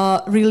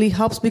really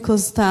helps,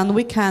 because then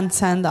we can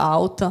send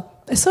out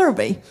a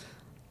survey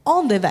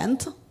on the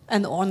event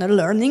and on the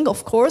learning,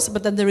 of course,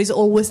 but then there is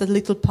always a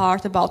little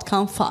part about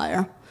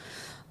campfire.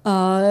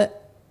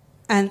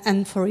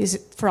 And for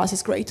us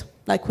it's great.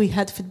 We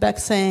had feedback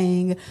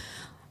saying,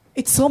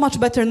 it's so much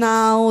better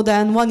now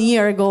than 1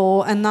 year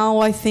ago, and now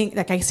I think,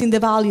 I've seen the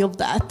value of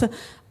that.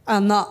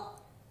 And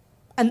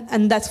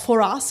that's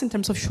for us in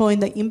terms of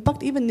showing the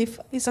impact, even if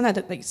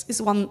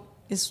it's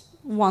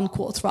one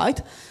quote,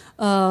 right?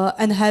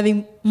 And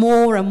having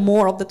more and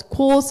more of that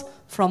quotes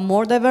from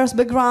more diverse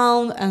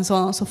background and so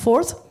on and so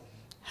forth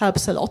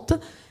helps a lot.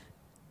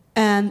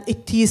 And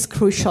it is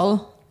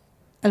crucial,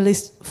 at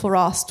least for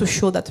us, to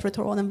show that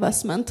return on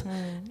investment.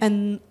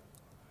 And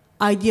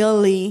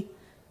ideally,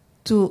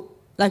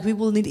 we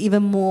will need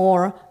even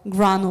more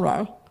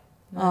granular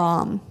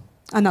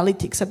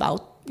analytics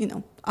about,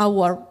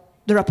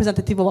 the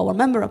representative of our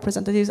member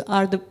representatives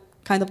are the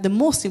kind of the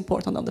most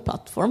important on the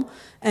platform.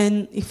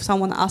 And if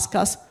someone asks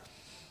us,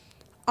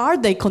 are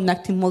they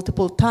connecting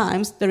multiple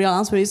times? The real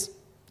answer is,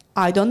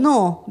 I don't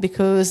know,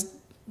 because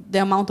the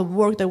amount of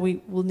work that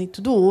we will need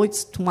to do,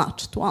 it's too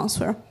much to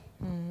answer.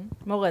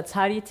 Moritz,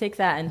 how do you take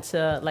that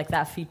into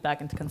that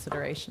feedback into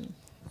consideration?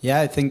 Yeah,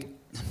 I think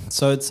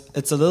so.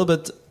 It's a little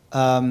bit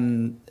I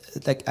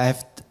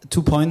have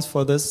 2 points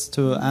for this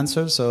to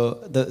answer. So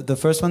the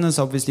first one is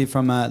obviously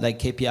from a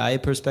KPI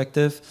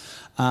perspective.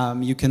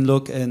 You can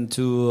look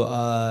into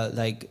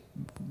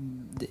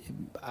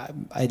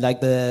I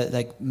like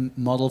the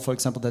model, for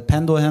example, that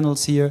Pando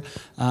handles here.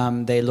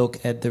 They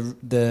look at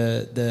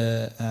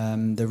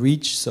the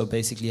reach. So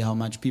basically, how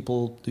much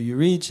people do you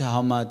reach?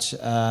 How much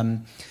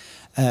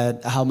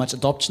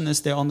adoption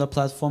is there on the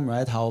platform,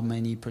 right? How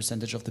many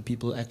percentage of the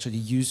people actually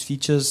use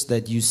features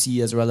that you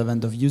see as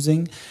relevant of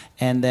using?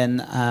 And then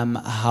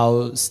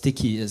how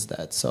sticky is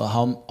that? So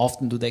how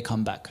often do they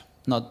come back?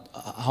 Not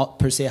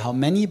per se how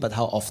many, but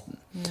how often.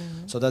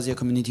 So does your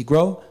community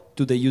grow?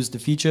 Do they use the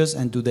features,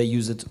 and do they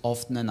use it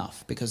often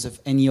enough? Because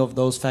if any of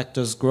those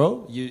factors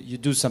grow, you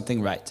do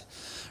something right.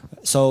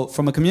 So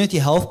from a community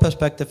health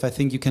perspective, I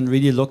think you can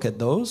really look at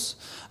those.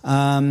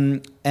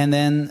 And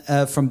then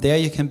from there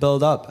you can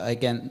build up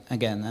again.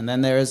 And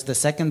then there is the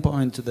second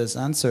point to this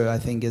answer, I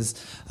think, is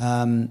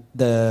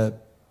the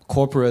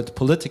corporate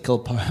political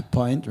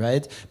point,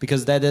 right?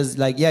 Because that is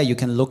you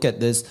can look at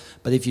this,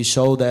 but if you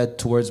show that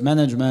towards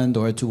management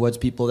or towards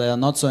people that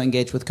are not so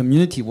engaged with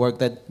community work,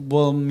 that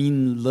will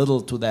mean little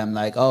to them.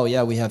 Oh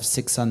yeah, we have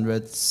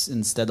 600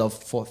 instead of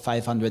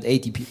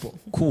 580 people.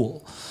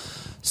 Cool.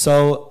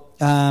 So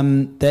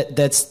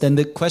that's then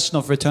the question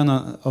of return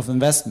of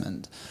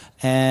investment.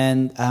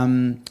 And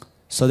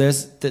So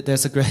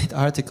there's a great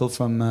article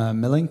from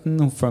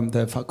Millington, from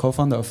the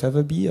co-founder of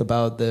Featherby,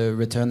 about the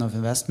return of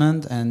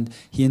investment, and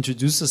he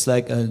introduces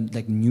like a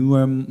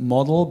newer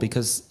model,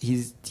 because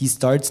he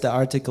starts the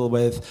article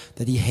with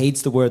that he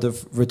hates the word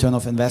of return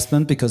of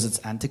investment because it's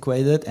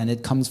antiquated and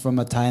it comes from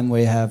a time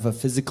where you have a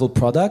physical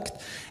product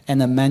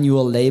and a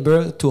manual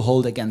labor to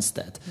hold against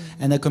that.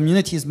 And the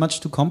community is much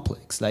too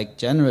complex. Like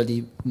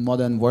generally,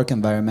 modern work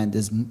environment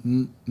is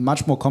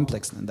much more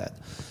complex than that.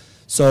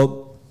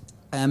 So.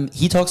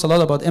 He talks a lot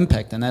about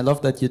impact, and I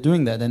love that you're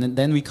doing that. And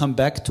then we come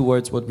back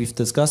towards what we've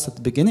discussed at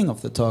the beginning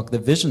of the talk, the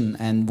vision,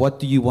 and what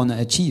do you want to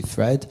achieve,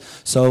 right?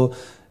 So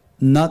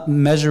not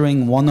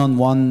measuring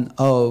one-on-one,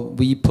 oh,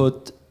 we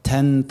put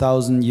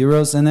 10,000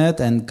 euros in it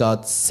and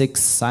got 6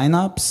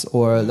 signups,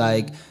 or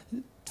like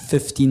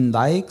 15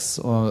 likes,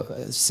 or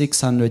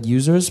 600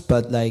 users,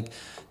 but like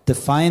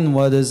define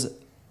what is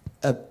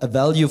a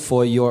value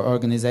for your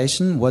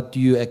organization, what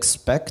do you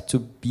expect to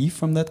be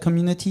from that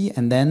community,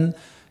 and then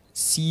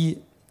see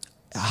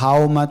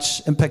how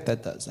much impact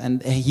that does.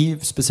 And he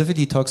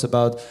specifically talks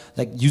about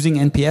like using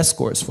NPS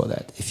scores for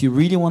that. If you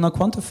really want to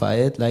quantify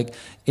it, like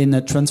in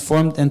a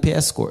transformed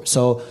NPS score.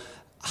 So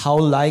how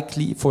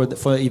likely for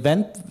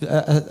event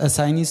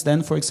assignees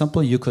then, for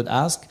example, you could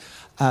ask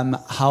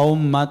how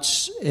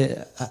much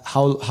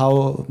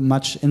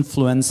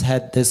influence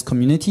had this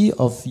community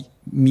of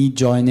me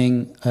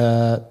joining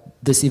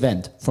this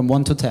event from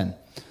 1 to 10.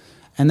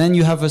 And then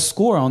you have a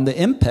score on the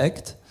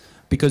impact,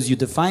 because you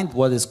defined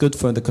what is good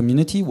for the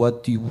community,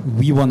 what do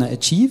we want to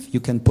achieve.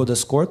 You can put a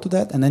score to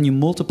that, and then you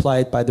multiply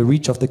it by the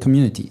reach of the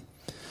community.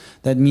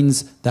 That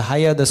means the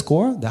higher the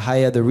score, the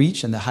higher the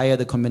reach, and the higher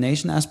the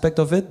combination aspect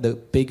of it, the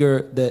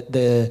bigger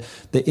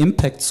the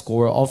impact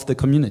score of the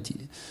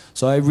community.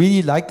 So I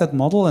really like that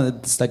model, and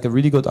it's like a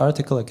really good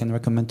article I can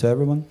recommend to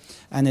everyone.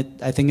 And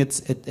I think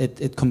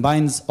it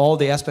combines all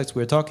the aspects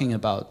we're talking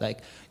about, like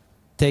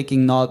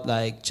taking not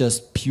like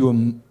just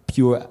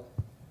pure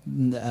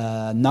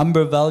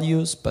number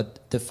values,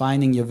 but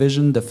defining your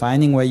vision,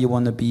 defining where you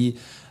want to be,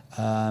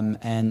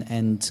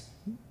 and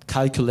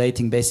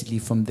calculating basically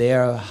from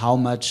there how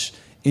much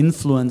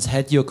influence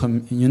had your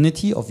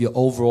community of your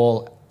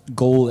overall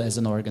goal as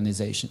an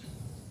organization.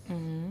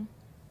 Mm-hmm.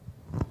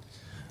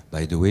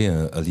 By the way,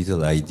 a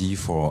little idea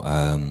for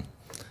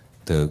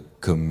the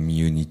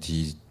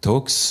community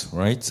talks,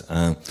 right?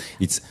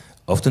 It's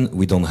often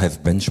we don't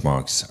have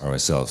benchmarks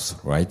ourselves,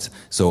 right?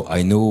 So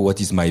I know what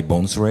is my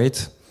bounce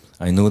rate.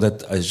 I know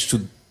that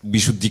we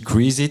should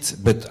decrease it,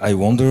 but I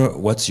wonder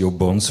what's your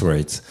bounce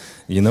rate.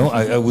 You know,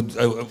 it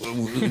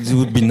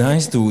would be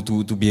nice to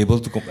be able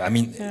to. I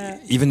mean, yeah.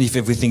 Even if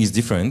everything is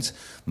different,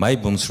 my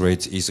bounce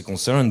rate is a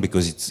concern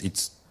because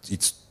it's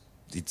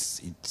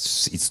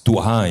too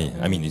high.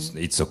 I mean,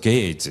 it's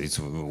okay, it's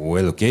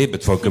well okay,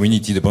 but for a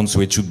community, the bounce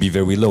rate should be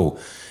very low.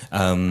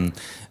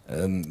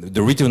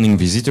 The returning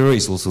visitor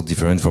is also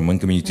different from one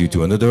community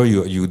to another.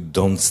 You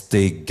don't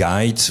stay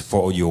guide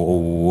for your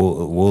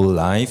whole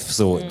life,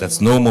 so that's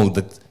normal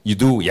that you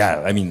do.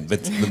 Yeah, I mean,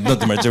 but not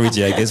the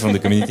majority, I guess, from the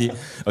community.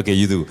 Okay,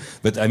 you do.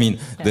 But I mean,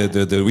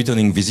 the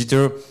returning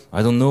visitor,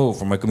 I don't know,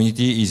 from my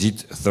community, is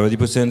it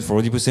 30%,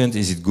 40%?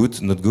 Is it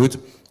good, not good?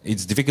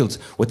 It's difficult.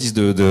 What is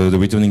the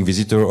returning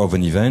visitor of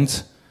an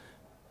event?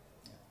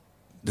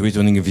 The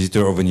returning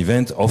visitor of an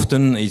event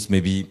often is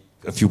maybe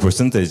a few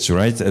percentage,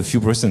 right? A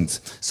few percent.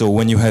 So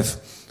when you have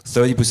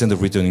 30%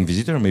 of returning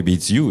visitor, maybe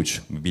it's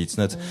huge, maybe it's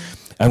not.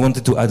 I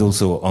wanted to add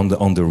also on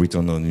the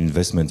return on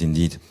investment,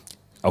 indeed.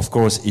 Of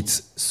course,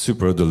 it's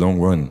super the long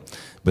run.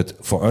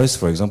 But for us,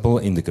 for example,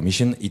 in the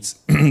Commission, it's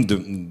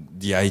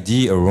the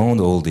idea around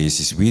all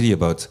this is really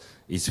about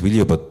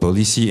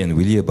policy and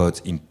really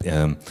about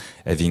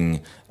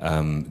having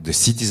the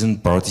citizen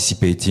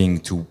participating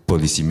to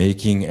policy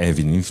making,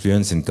 having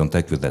influence and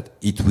contact with that.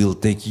 It will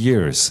take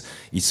years.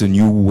 It's a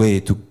new way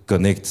to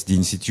connect the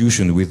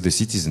institution with the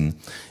citizen,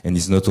 and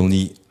it's not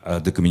only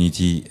the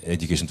community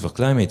education for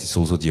climate; it's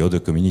also the other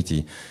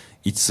community.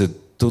 It's a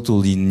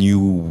totally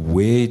new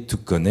way to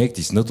connect.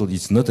 It's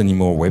not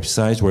anymore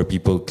websites where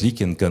people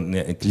click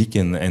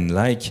and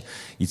like.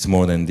 It's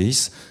more than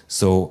this.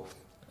 So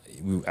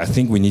I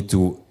think we need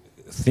to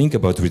think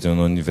about return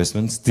on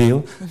investment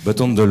still, but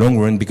on the long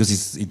run,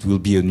 because it will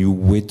be a new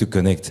way to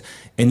connect.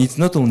 And it's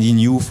not only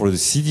new for the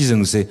citizen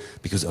who say,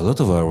 because a lot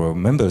of our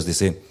members, they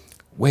say,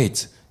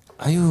 wait,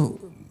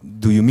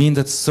 do you mean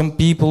that some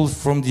people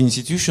from the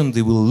institution,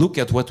 they will look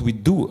at what we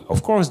do?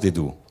 Of course they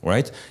do,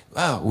 right?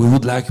 We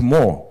would like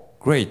more.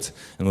 Great.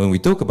 And when we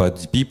talk about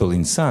the people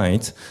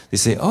inside, they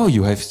say, oh,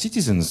 you have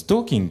citizens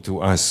talking to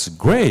us.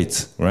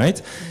 Great,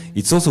 right?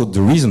 It's also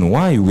the reason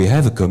why we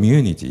have a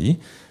community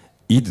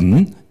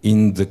hidden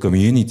in the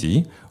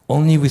community,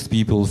 only with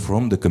people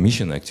from the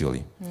Commission,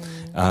 actually.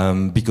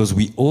 Because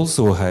we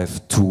also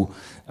have to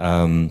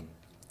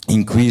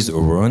increase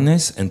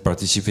awareness and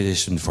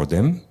participation for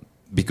them,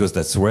 because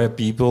that's where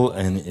people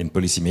and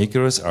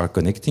policymakers are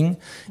connecting,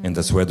 and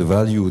that's where the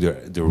value,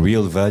 the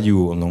real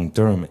value long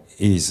term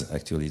is,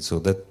 actually. So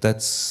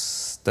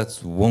that's that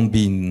won't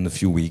be in a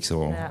few weeks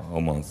or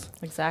month.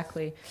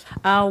 Exactly.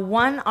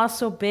 One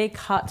also big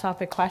hot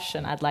topic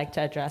question I'd like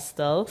to address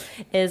still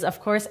is,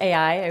 of course,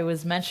 AI. It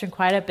was mentioned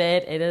quite a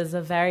bit. It is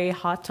a very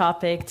hot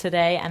topic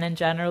today and in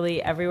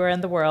generally everywhere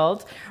in the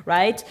world,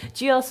 right?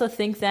 Do you also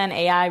think then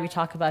AI, we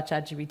talk about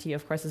ChatGPT,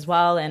 of course, as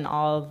well, and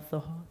all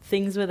the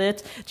things with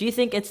it. Do you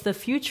think it's the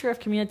future of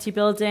community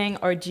building,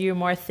 or do you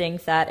more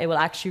think that it will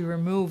actually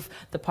remove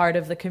the part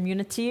of the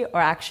community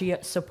or actually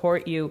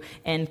support you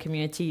in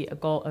community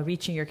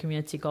reaching your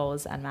community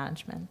goals and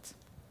management?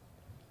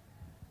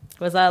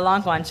 Was that a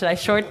long one? Should I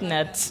shorten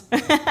it?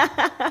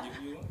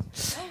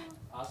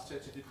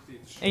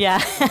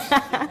 Yeah.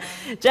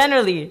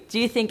 Generally, do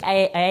you think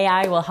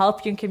AI will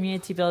help you in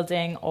community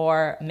building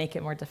or make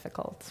it more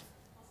difficult?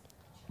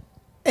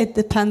 It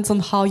depends on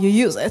how you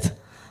use it.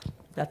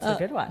 That's a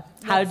good one.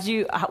 How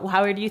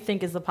do you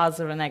think is the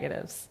positive and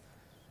negatives?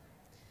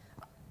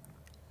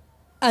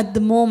 At the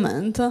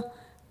moment,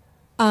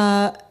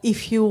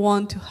 if you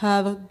want to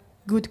have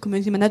good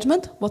community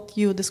management, what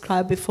you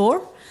described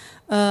before,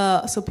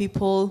 so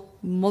people,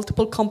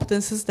 multiple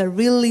competences that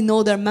really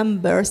know their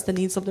members, the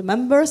needs of the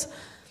members,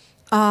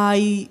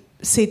 I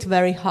see it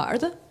very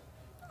hard.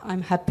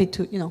 I'm happy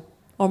to,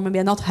 or maybe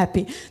I'm not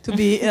happy to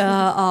be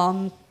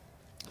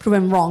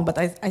proven wrong, but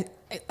I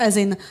as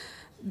in,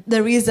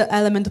 there is an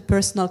element of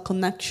personal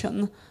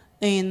connection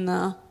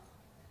in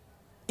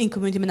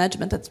community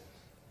management that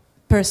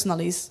personal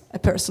is a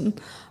person.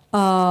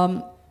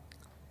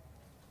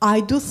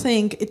 I do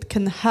think it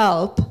can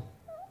help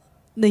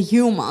the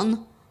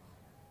human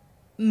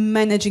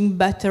managing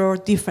better or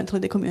differently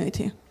the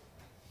community.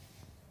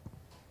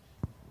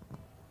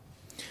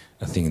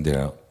 I think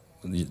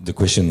the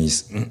question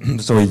is,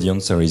 sorry, the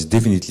answer is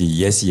definitely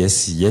yes,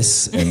 yes,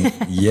 yes, and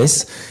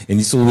yes, and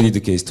it's already the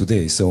case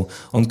today. So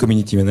on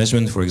community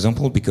management, for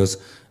example, because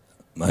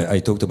I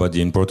talked about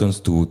the importance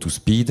to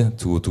speed,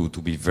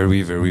 to be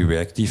very, very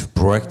reactive,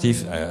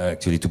 proactive,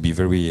 actually to be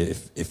very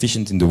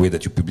efficient in the way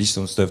that you publish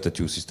some stuff that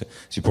you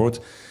support.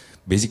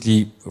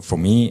 Basically, for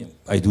me,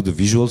 I do the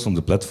visuals on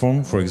the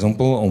platform, for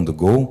example, on the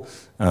go.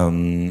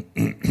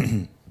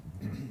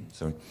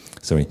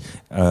 Sorry.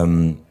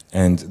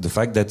 And the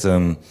fact that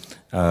on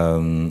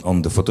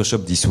the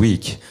Photoshop this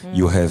week,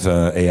 you have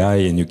AI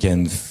and you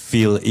can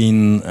fill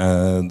in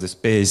the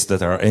space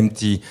that are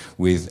empty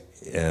with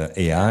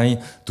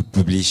AI to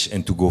publish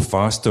and to go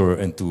faster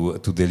and to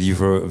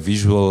deliver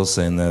visuals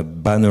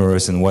and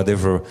banners and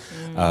whatever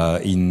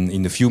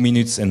in a few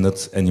minutes and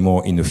not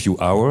anymore in a few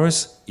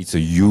hours. It's a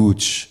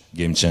huge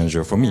game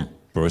changer for me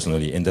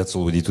personally, and that's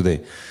already today.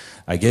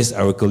 I guess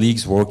our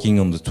colleagues working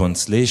on the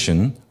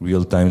translation,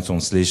 real-time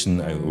translation,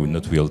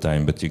 not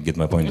real-time, but you get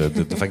my point,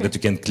 the fact that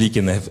you can click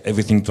and have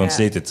everything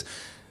translated,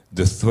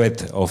 the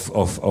threat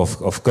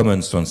of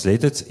comments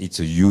translated, it's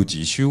a huge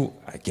issue.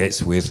 I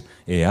guess with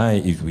AI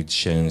it will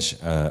change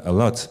a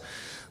lot.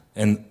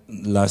 And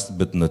last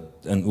but not,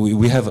 and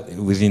we have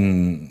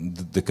within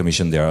the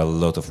Commission there are a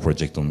lot of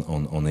projects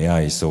on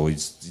AI, so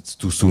it's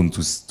too soon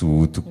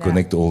to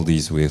connect all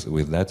these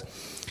with that.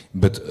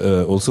 But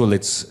also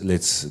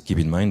let's keep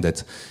in mind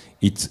that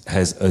it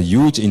has a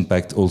huge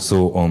impact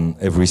also on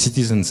every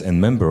citizen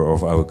and member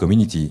of our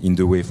community in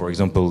the way, for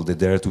example, they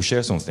dare to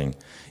share something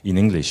in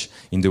English,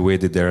 in the way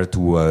they dare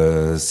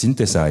to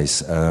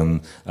synthesize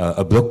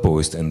a blog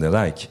post and the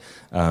like.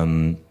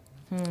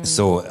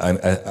 So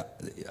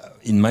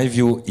in my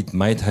view, it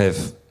might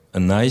have a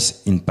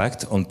nice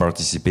impact on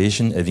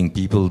participation, having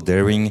people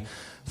daring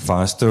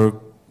faster,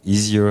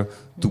 easier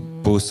to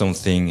post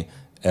something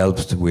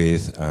helped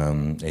with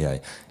AI.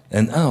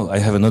 And I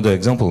have another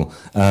example.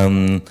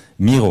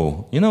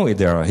 Miro,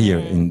 they are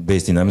here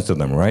based in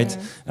Amsterdam, right?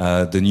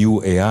 The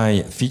new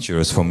AI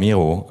features for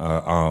Miro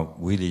are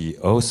really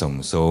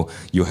awesome. So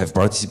you have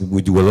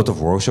we do a lot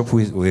of workshop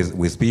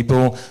with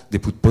people. They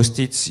put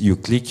post-its. You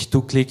click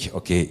to click.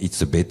 Okay,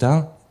 it's a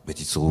beta, but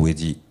it's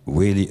already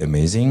really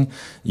amazing.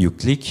 You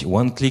click,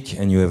 one click,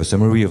 and you have a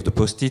summary of the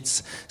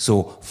post-its.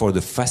 So for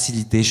the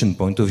facilitation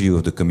point of view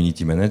of the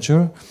community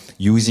manager,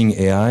 using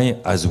AI,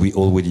 as we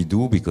already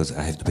do, because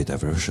I have the beta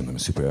version, I'm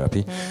super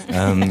happy,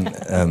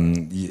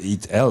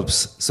 it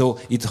helps. So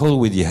it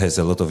already has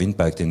a lot of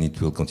impact, and it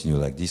will continue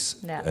like this.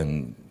 Yeah.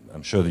 And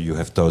I'm sure that you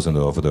have thousands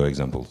of other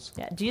examples.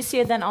 Yeah. Do you see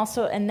it then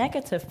also a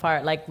negative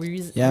part, like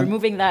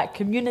removing that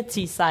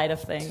community side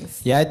of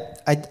things? Yeah,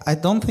 I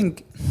don't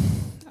think...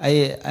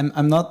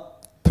 I'm not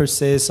per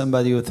se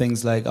somebody who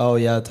thinks like, oh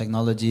yeah,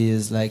 technology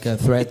is like a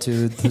threat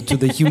to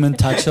the human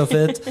touch of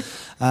it.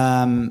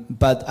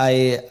 But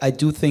I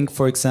do think,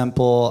 for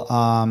example,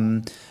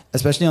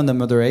 especially on the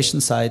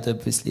moderation side,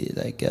 obviously,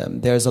 like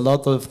there's a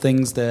lot of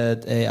things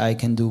that AI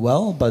can do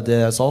well, but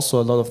there's also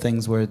a lot of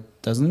things where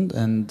it doesn't.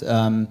 And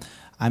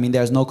I mean,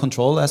 there's no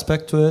control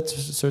aspect to it,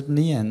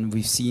 certainly, and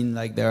we've seen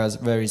like there are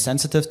very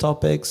sensitive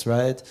topics,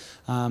 right?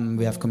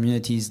 We have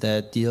communities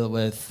that deal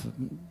with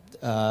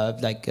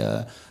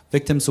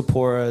victim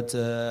support,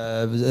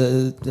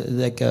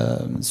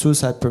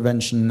 suicide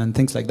prevention and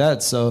things like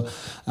that. So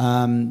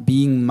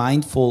being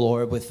mindful,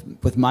 or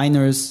with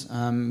minors,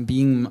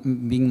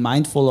 being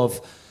mindful of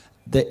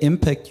the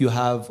impact you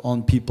have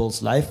on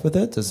people's life with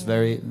it is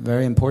very,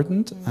 very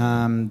important.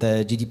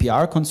 The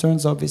GDPR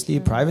concerns, obviously,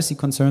 privacy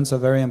concerns are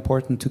very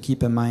important to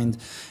keep in mind,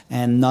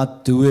 and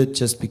not do it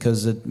just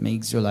because it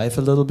makes your life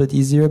a little bit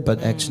easier,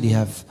 but actually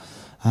have,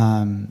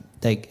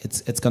 like,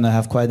 it's going to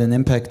have quite an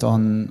impact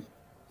on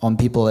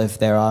people if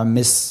there are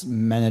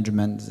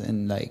mismanagement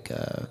in like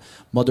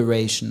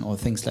moderation or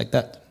things like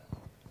that.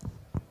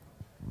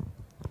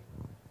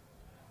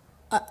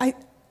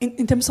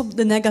 In terms of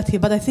the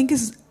negative, but I think it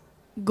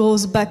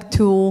goes back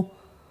to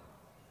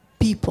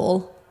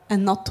people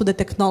and not to the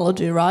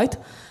technology, right?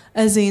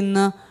 As in,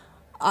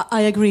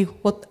 I agree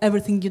with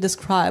everything you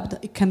described.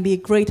 It can be a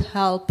great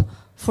help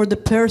for the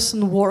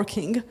person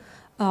working,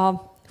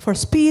 for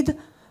speed,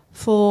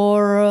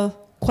 for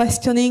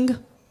questioning.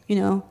 You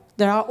know,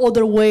 there are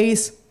other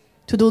ways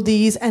to do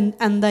these, and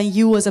then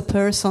you as a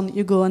person,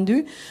 you go and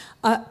do.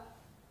 I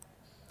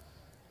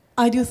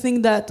do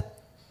think that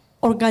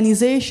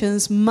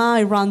organizations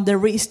might run the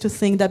risk to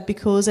think that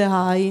because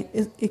AI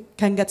it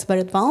can get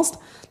very advanced,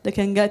 they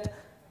can get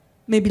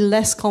maybe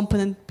less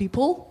competent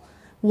people,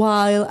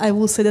 while I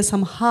will say that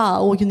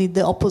somehow you need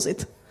the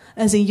opposite.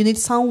 As in, you need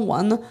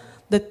someone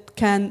that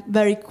can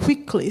very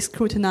quickly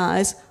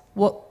scrutinize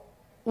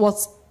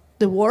what's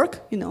the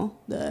work, you know,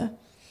 the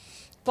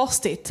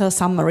post-it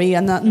summary,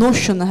 and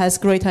Notion has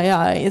great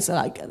AI. It's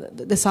like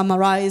the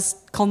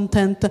summarized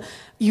content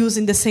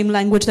using the same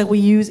language that we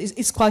use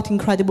is quite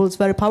incredible. It's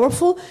very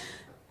powerful.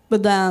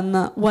 But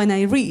then when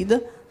I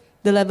read,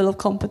 the level of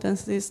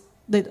competencies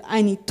that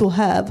I need to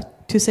have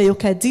to say,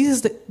 okay, this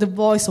is the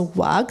voice of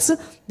WAGs.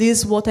 This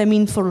is what I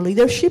mean for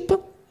leadership.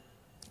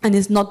 And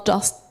it's not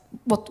just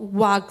what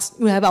WAGs,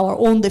 we have our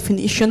own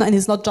definition, and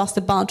it's not just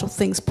a bunch of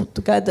things put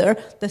together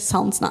that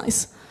sounds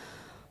nice.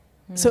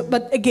 So,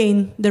 but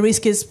again, the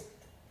risk is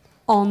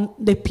on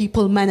the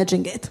people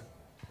managing it.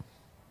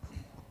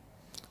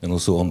 And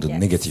also on the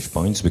negative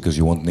points, because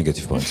you want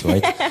negative points,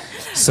 right?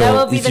 So that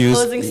will be the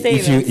closing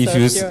statement. No.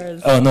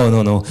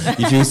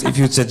 if you use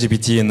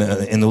ChatGPT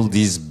and all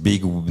these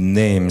big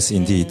names,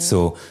 indeed.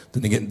 So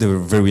the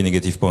very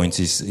negative point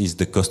is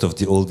the cost of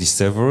all these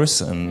servers,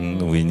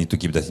 and we need to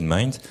keep that in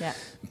mind. Yeah.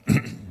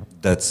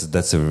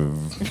 That's a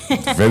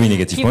very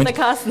negative Keep point. the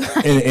cost.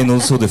 and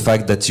also the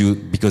fact that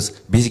because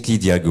basically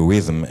the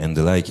algorithm and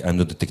the like, I'm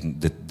not the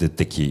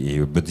techie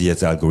here, but the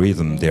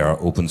algorithm, they are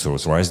open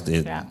source, right?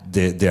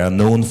 They are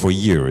known for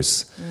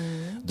years.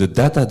 The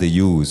data they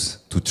use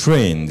to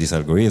train this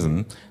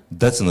algorithm,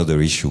 that's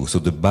another issue. So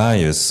the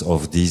bias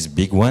of these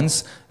big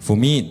ones, for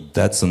me,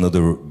 that's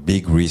another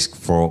big risk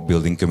for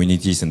building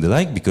communities and the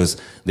like, because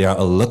there are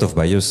a lot of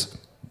bias,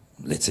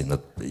 let's say not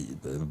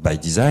by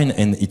design,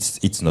 and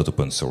it's not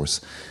open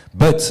source.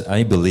 But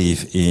I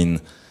believe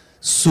in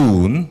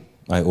soon,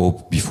 I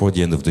hope before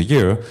the end of the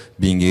year,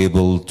 being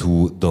able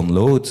to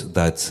download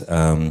that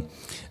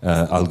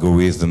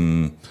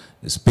algorithm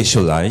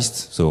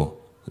specialized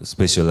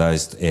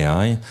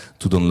AI,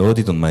 to download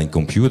it on my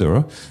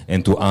computer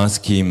and to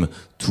ask him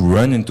to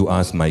run and to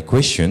ask my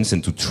questions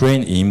and to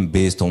train him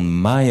based on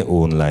my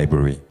own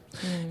library.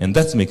 And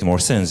that makes more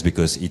sense,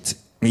 because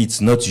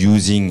it's not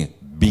using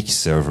big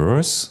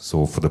servers,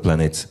 so for the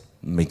planet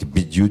make a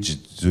big, huge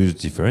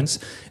difference.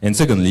 And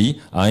secondly,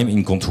 I'm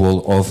in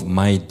control of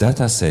my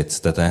data sets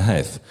that I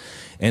have.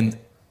 And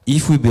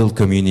if we build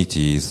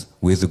communities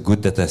with a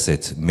good data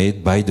set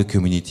made by the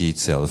community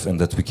itself, and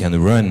that we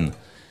can run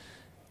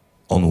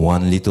on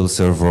one little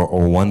server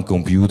or one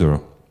computer,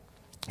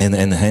 and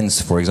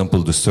enhance, for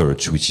example, the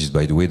search, which is,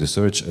 by the way, the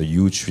search, a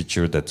huge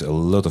feature that a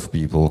lot of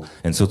people,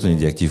 and certainly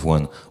the active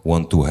one,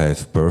 want to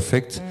have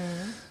perfect,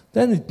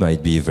 then it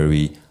might be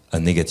a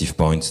negative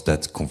point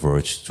that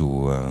converged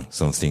to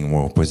something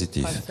more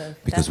positive,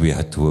 because definitely. We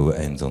had to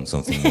end on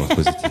something more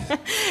positive.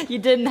 You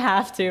didn't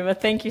have to, but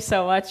thank you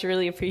so much.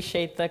 Really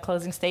appreciate the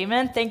closing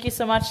statement. Thank you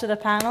so much to the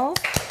panel.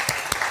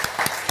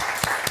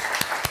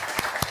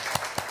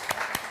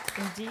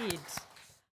 Indeed.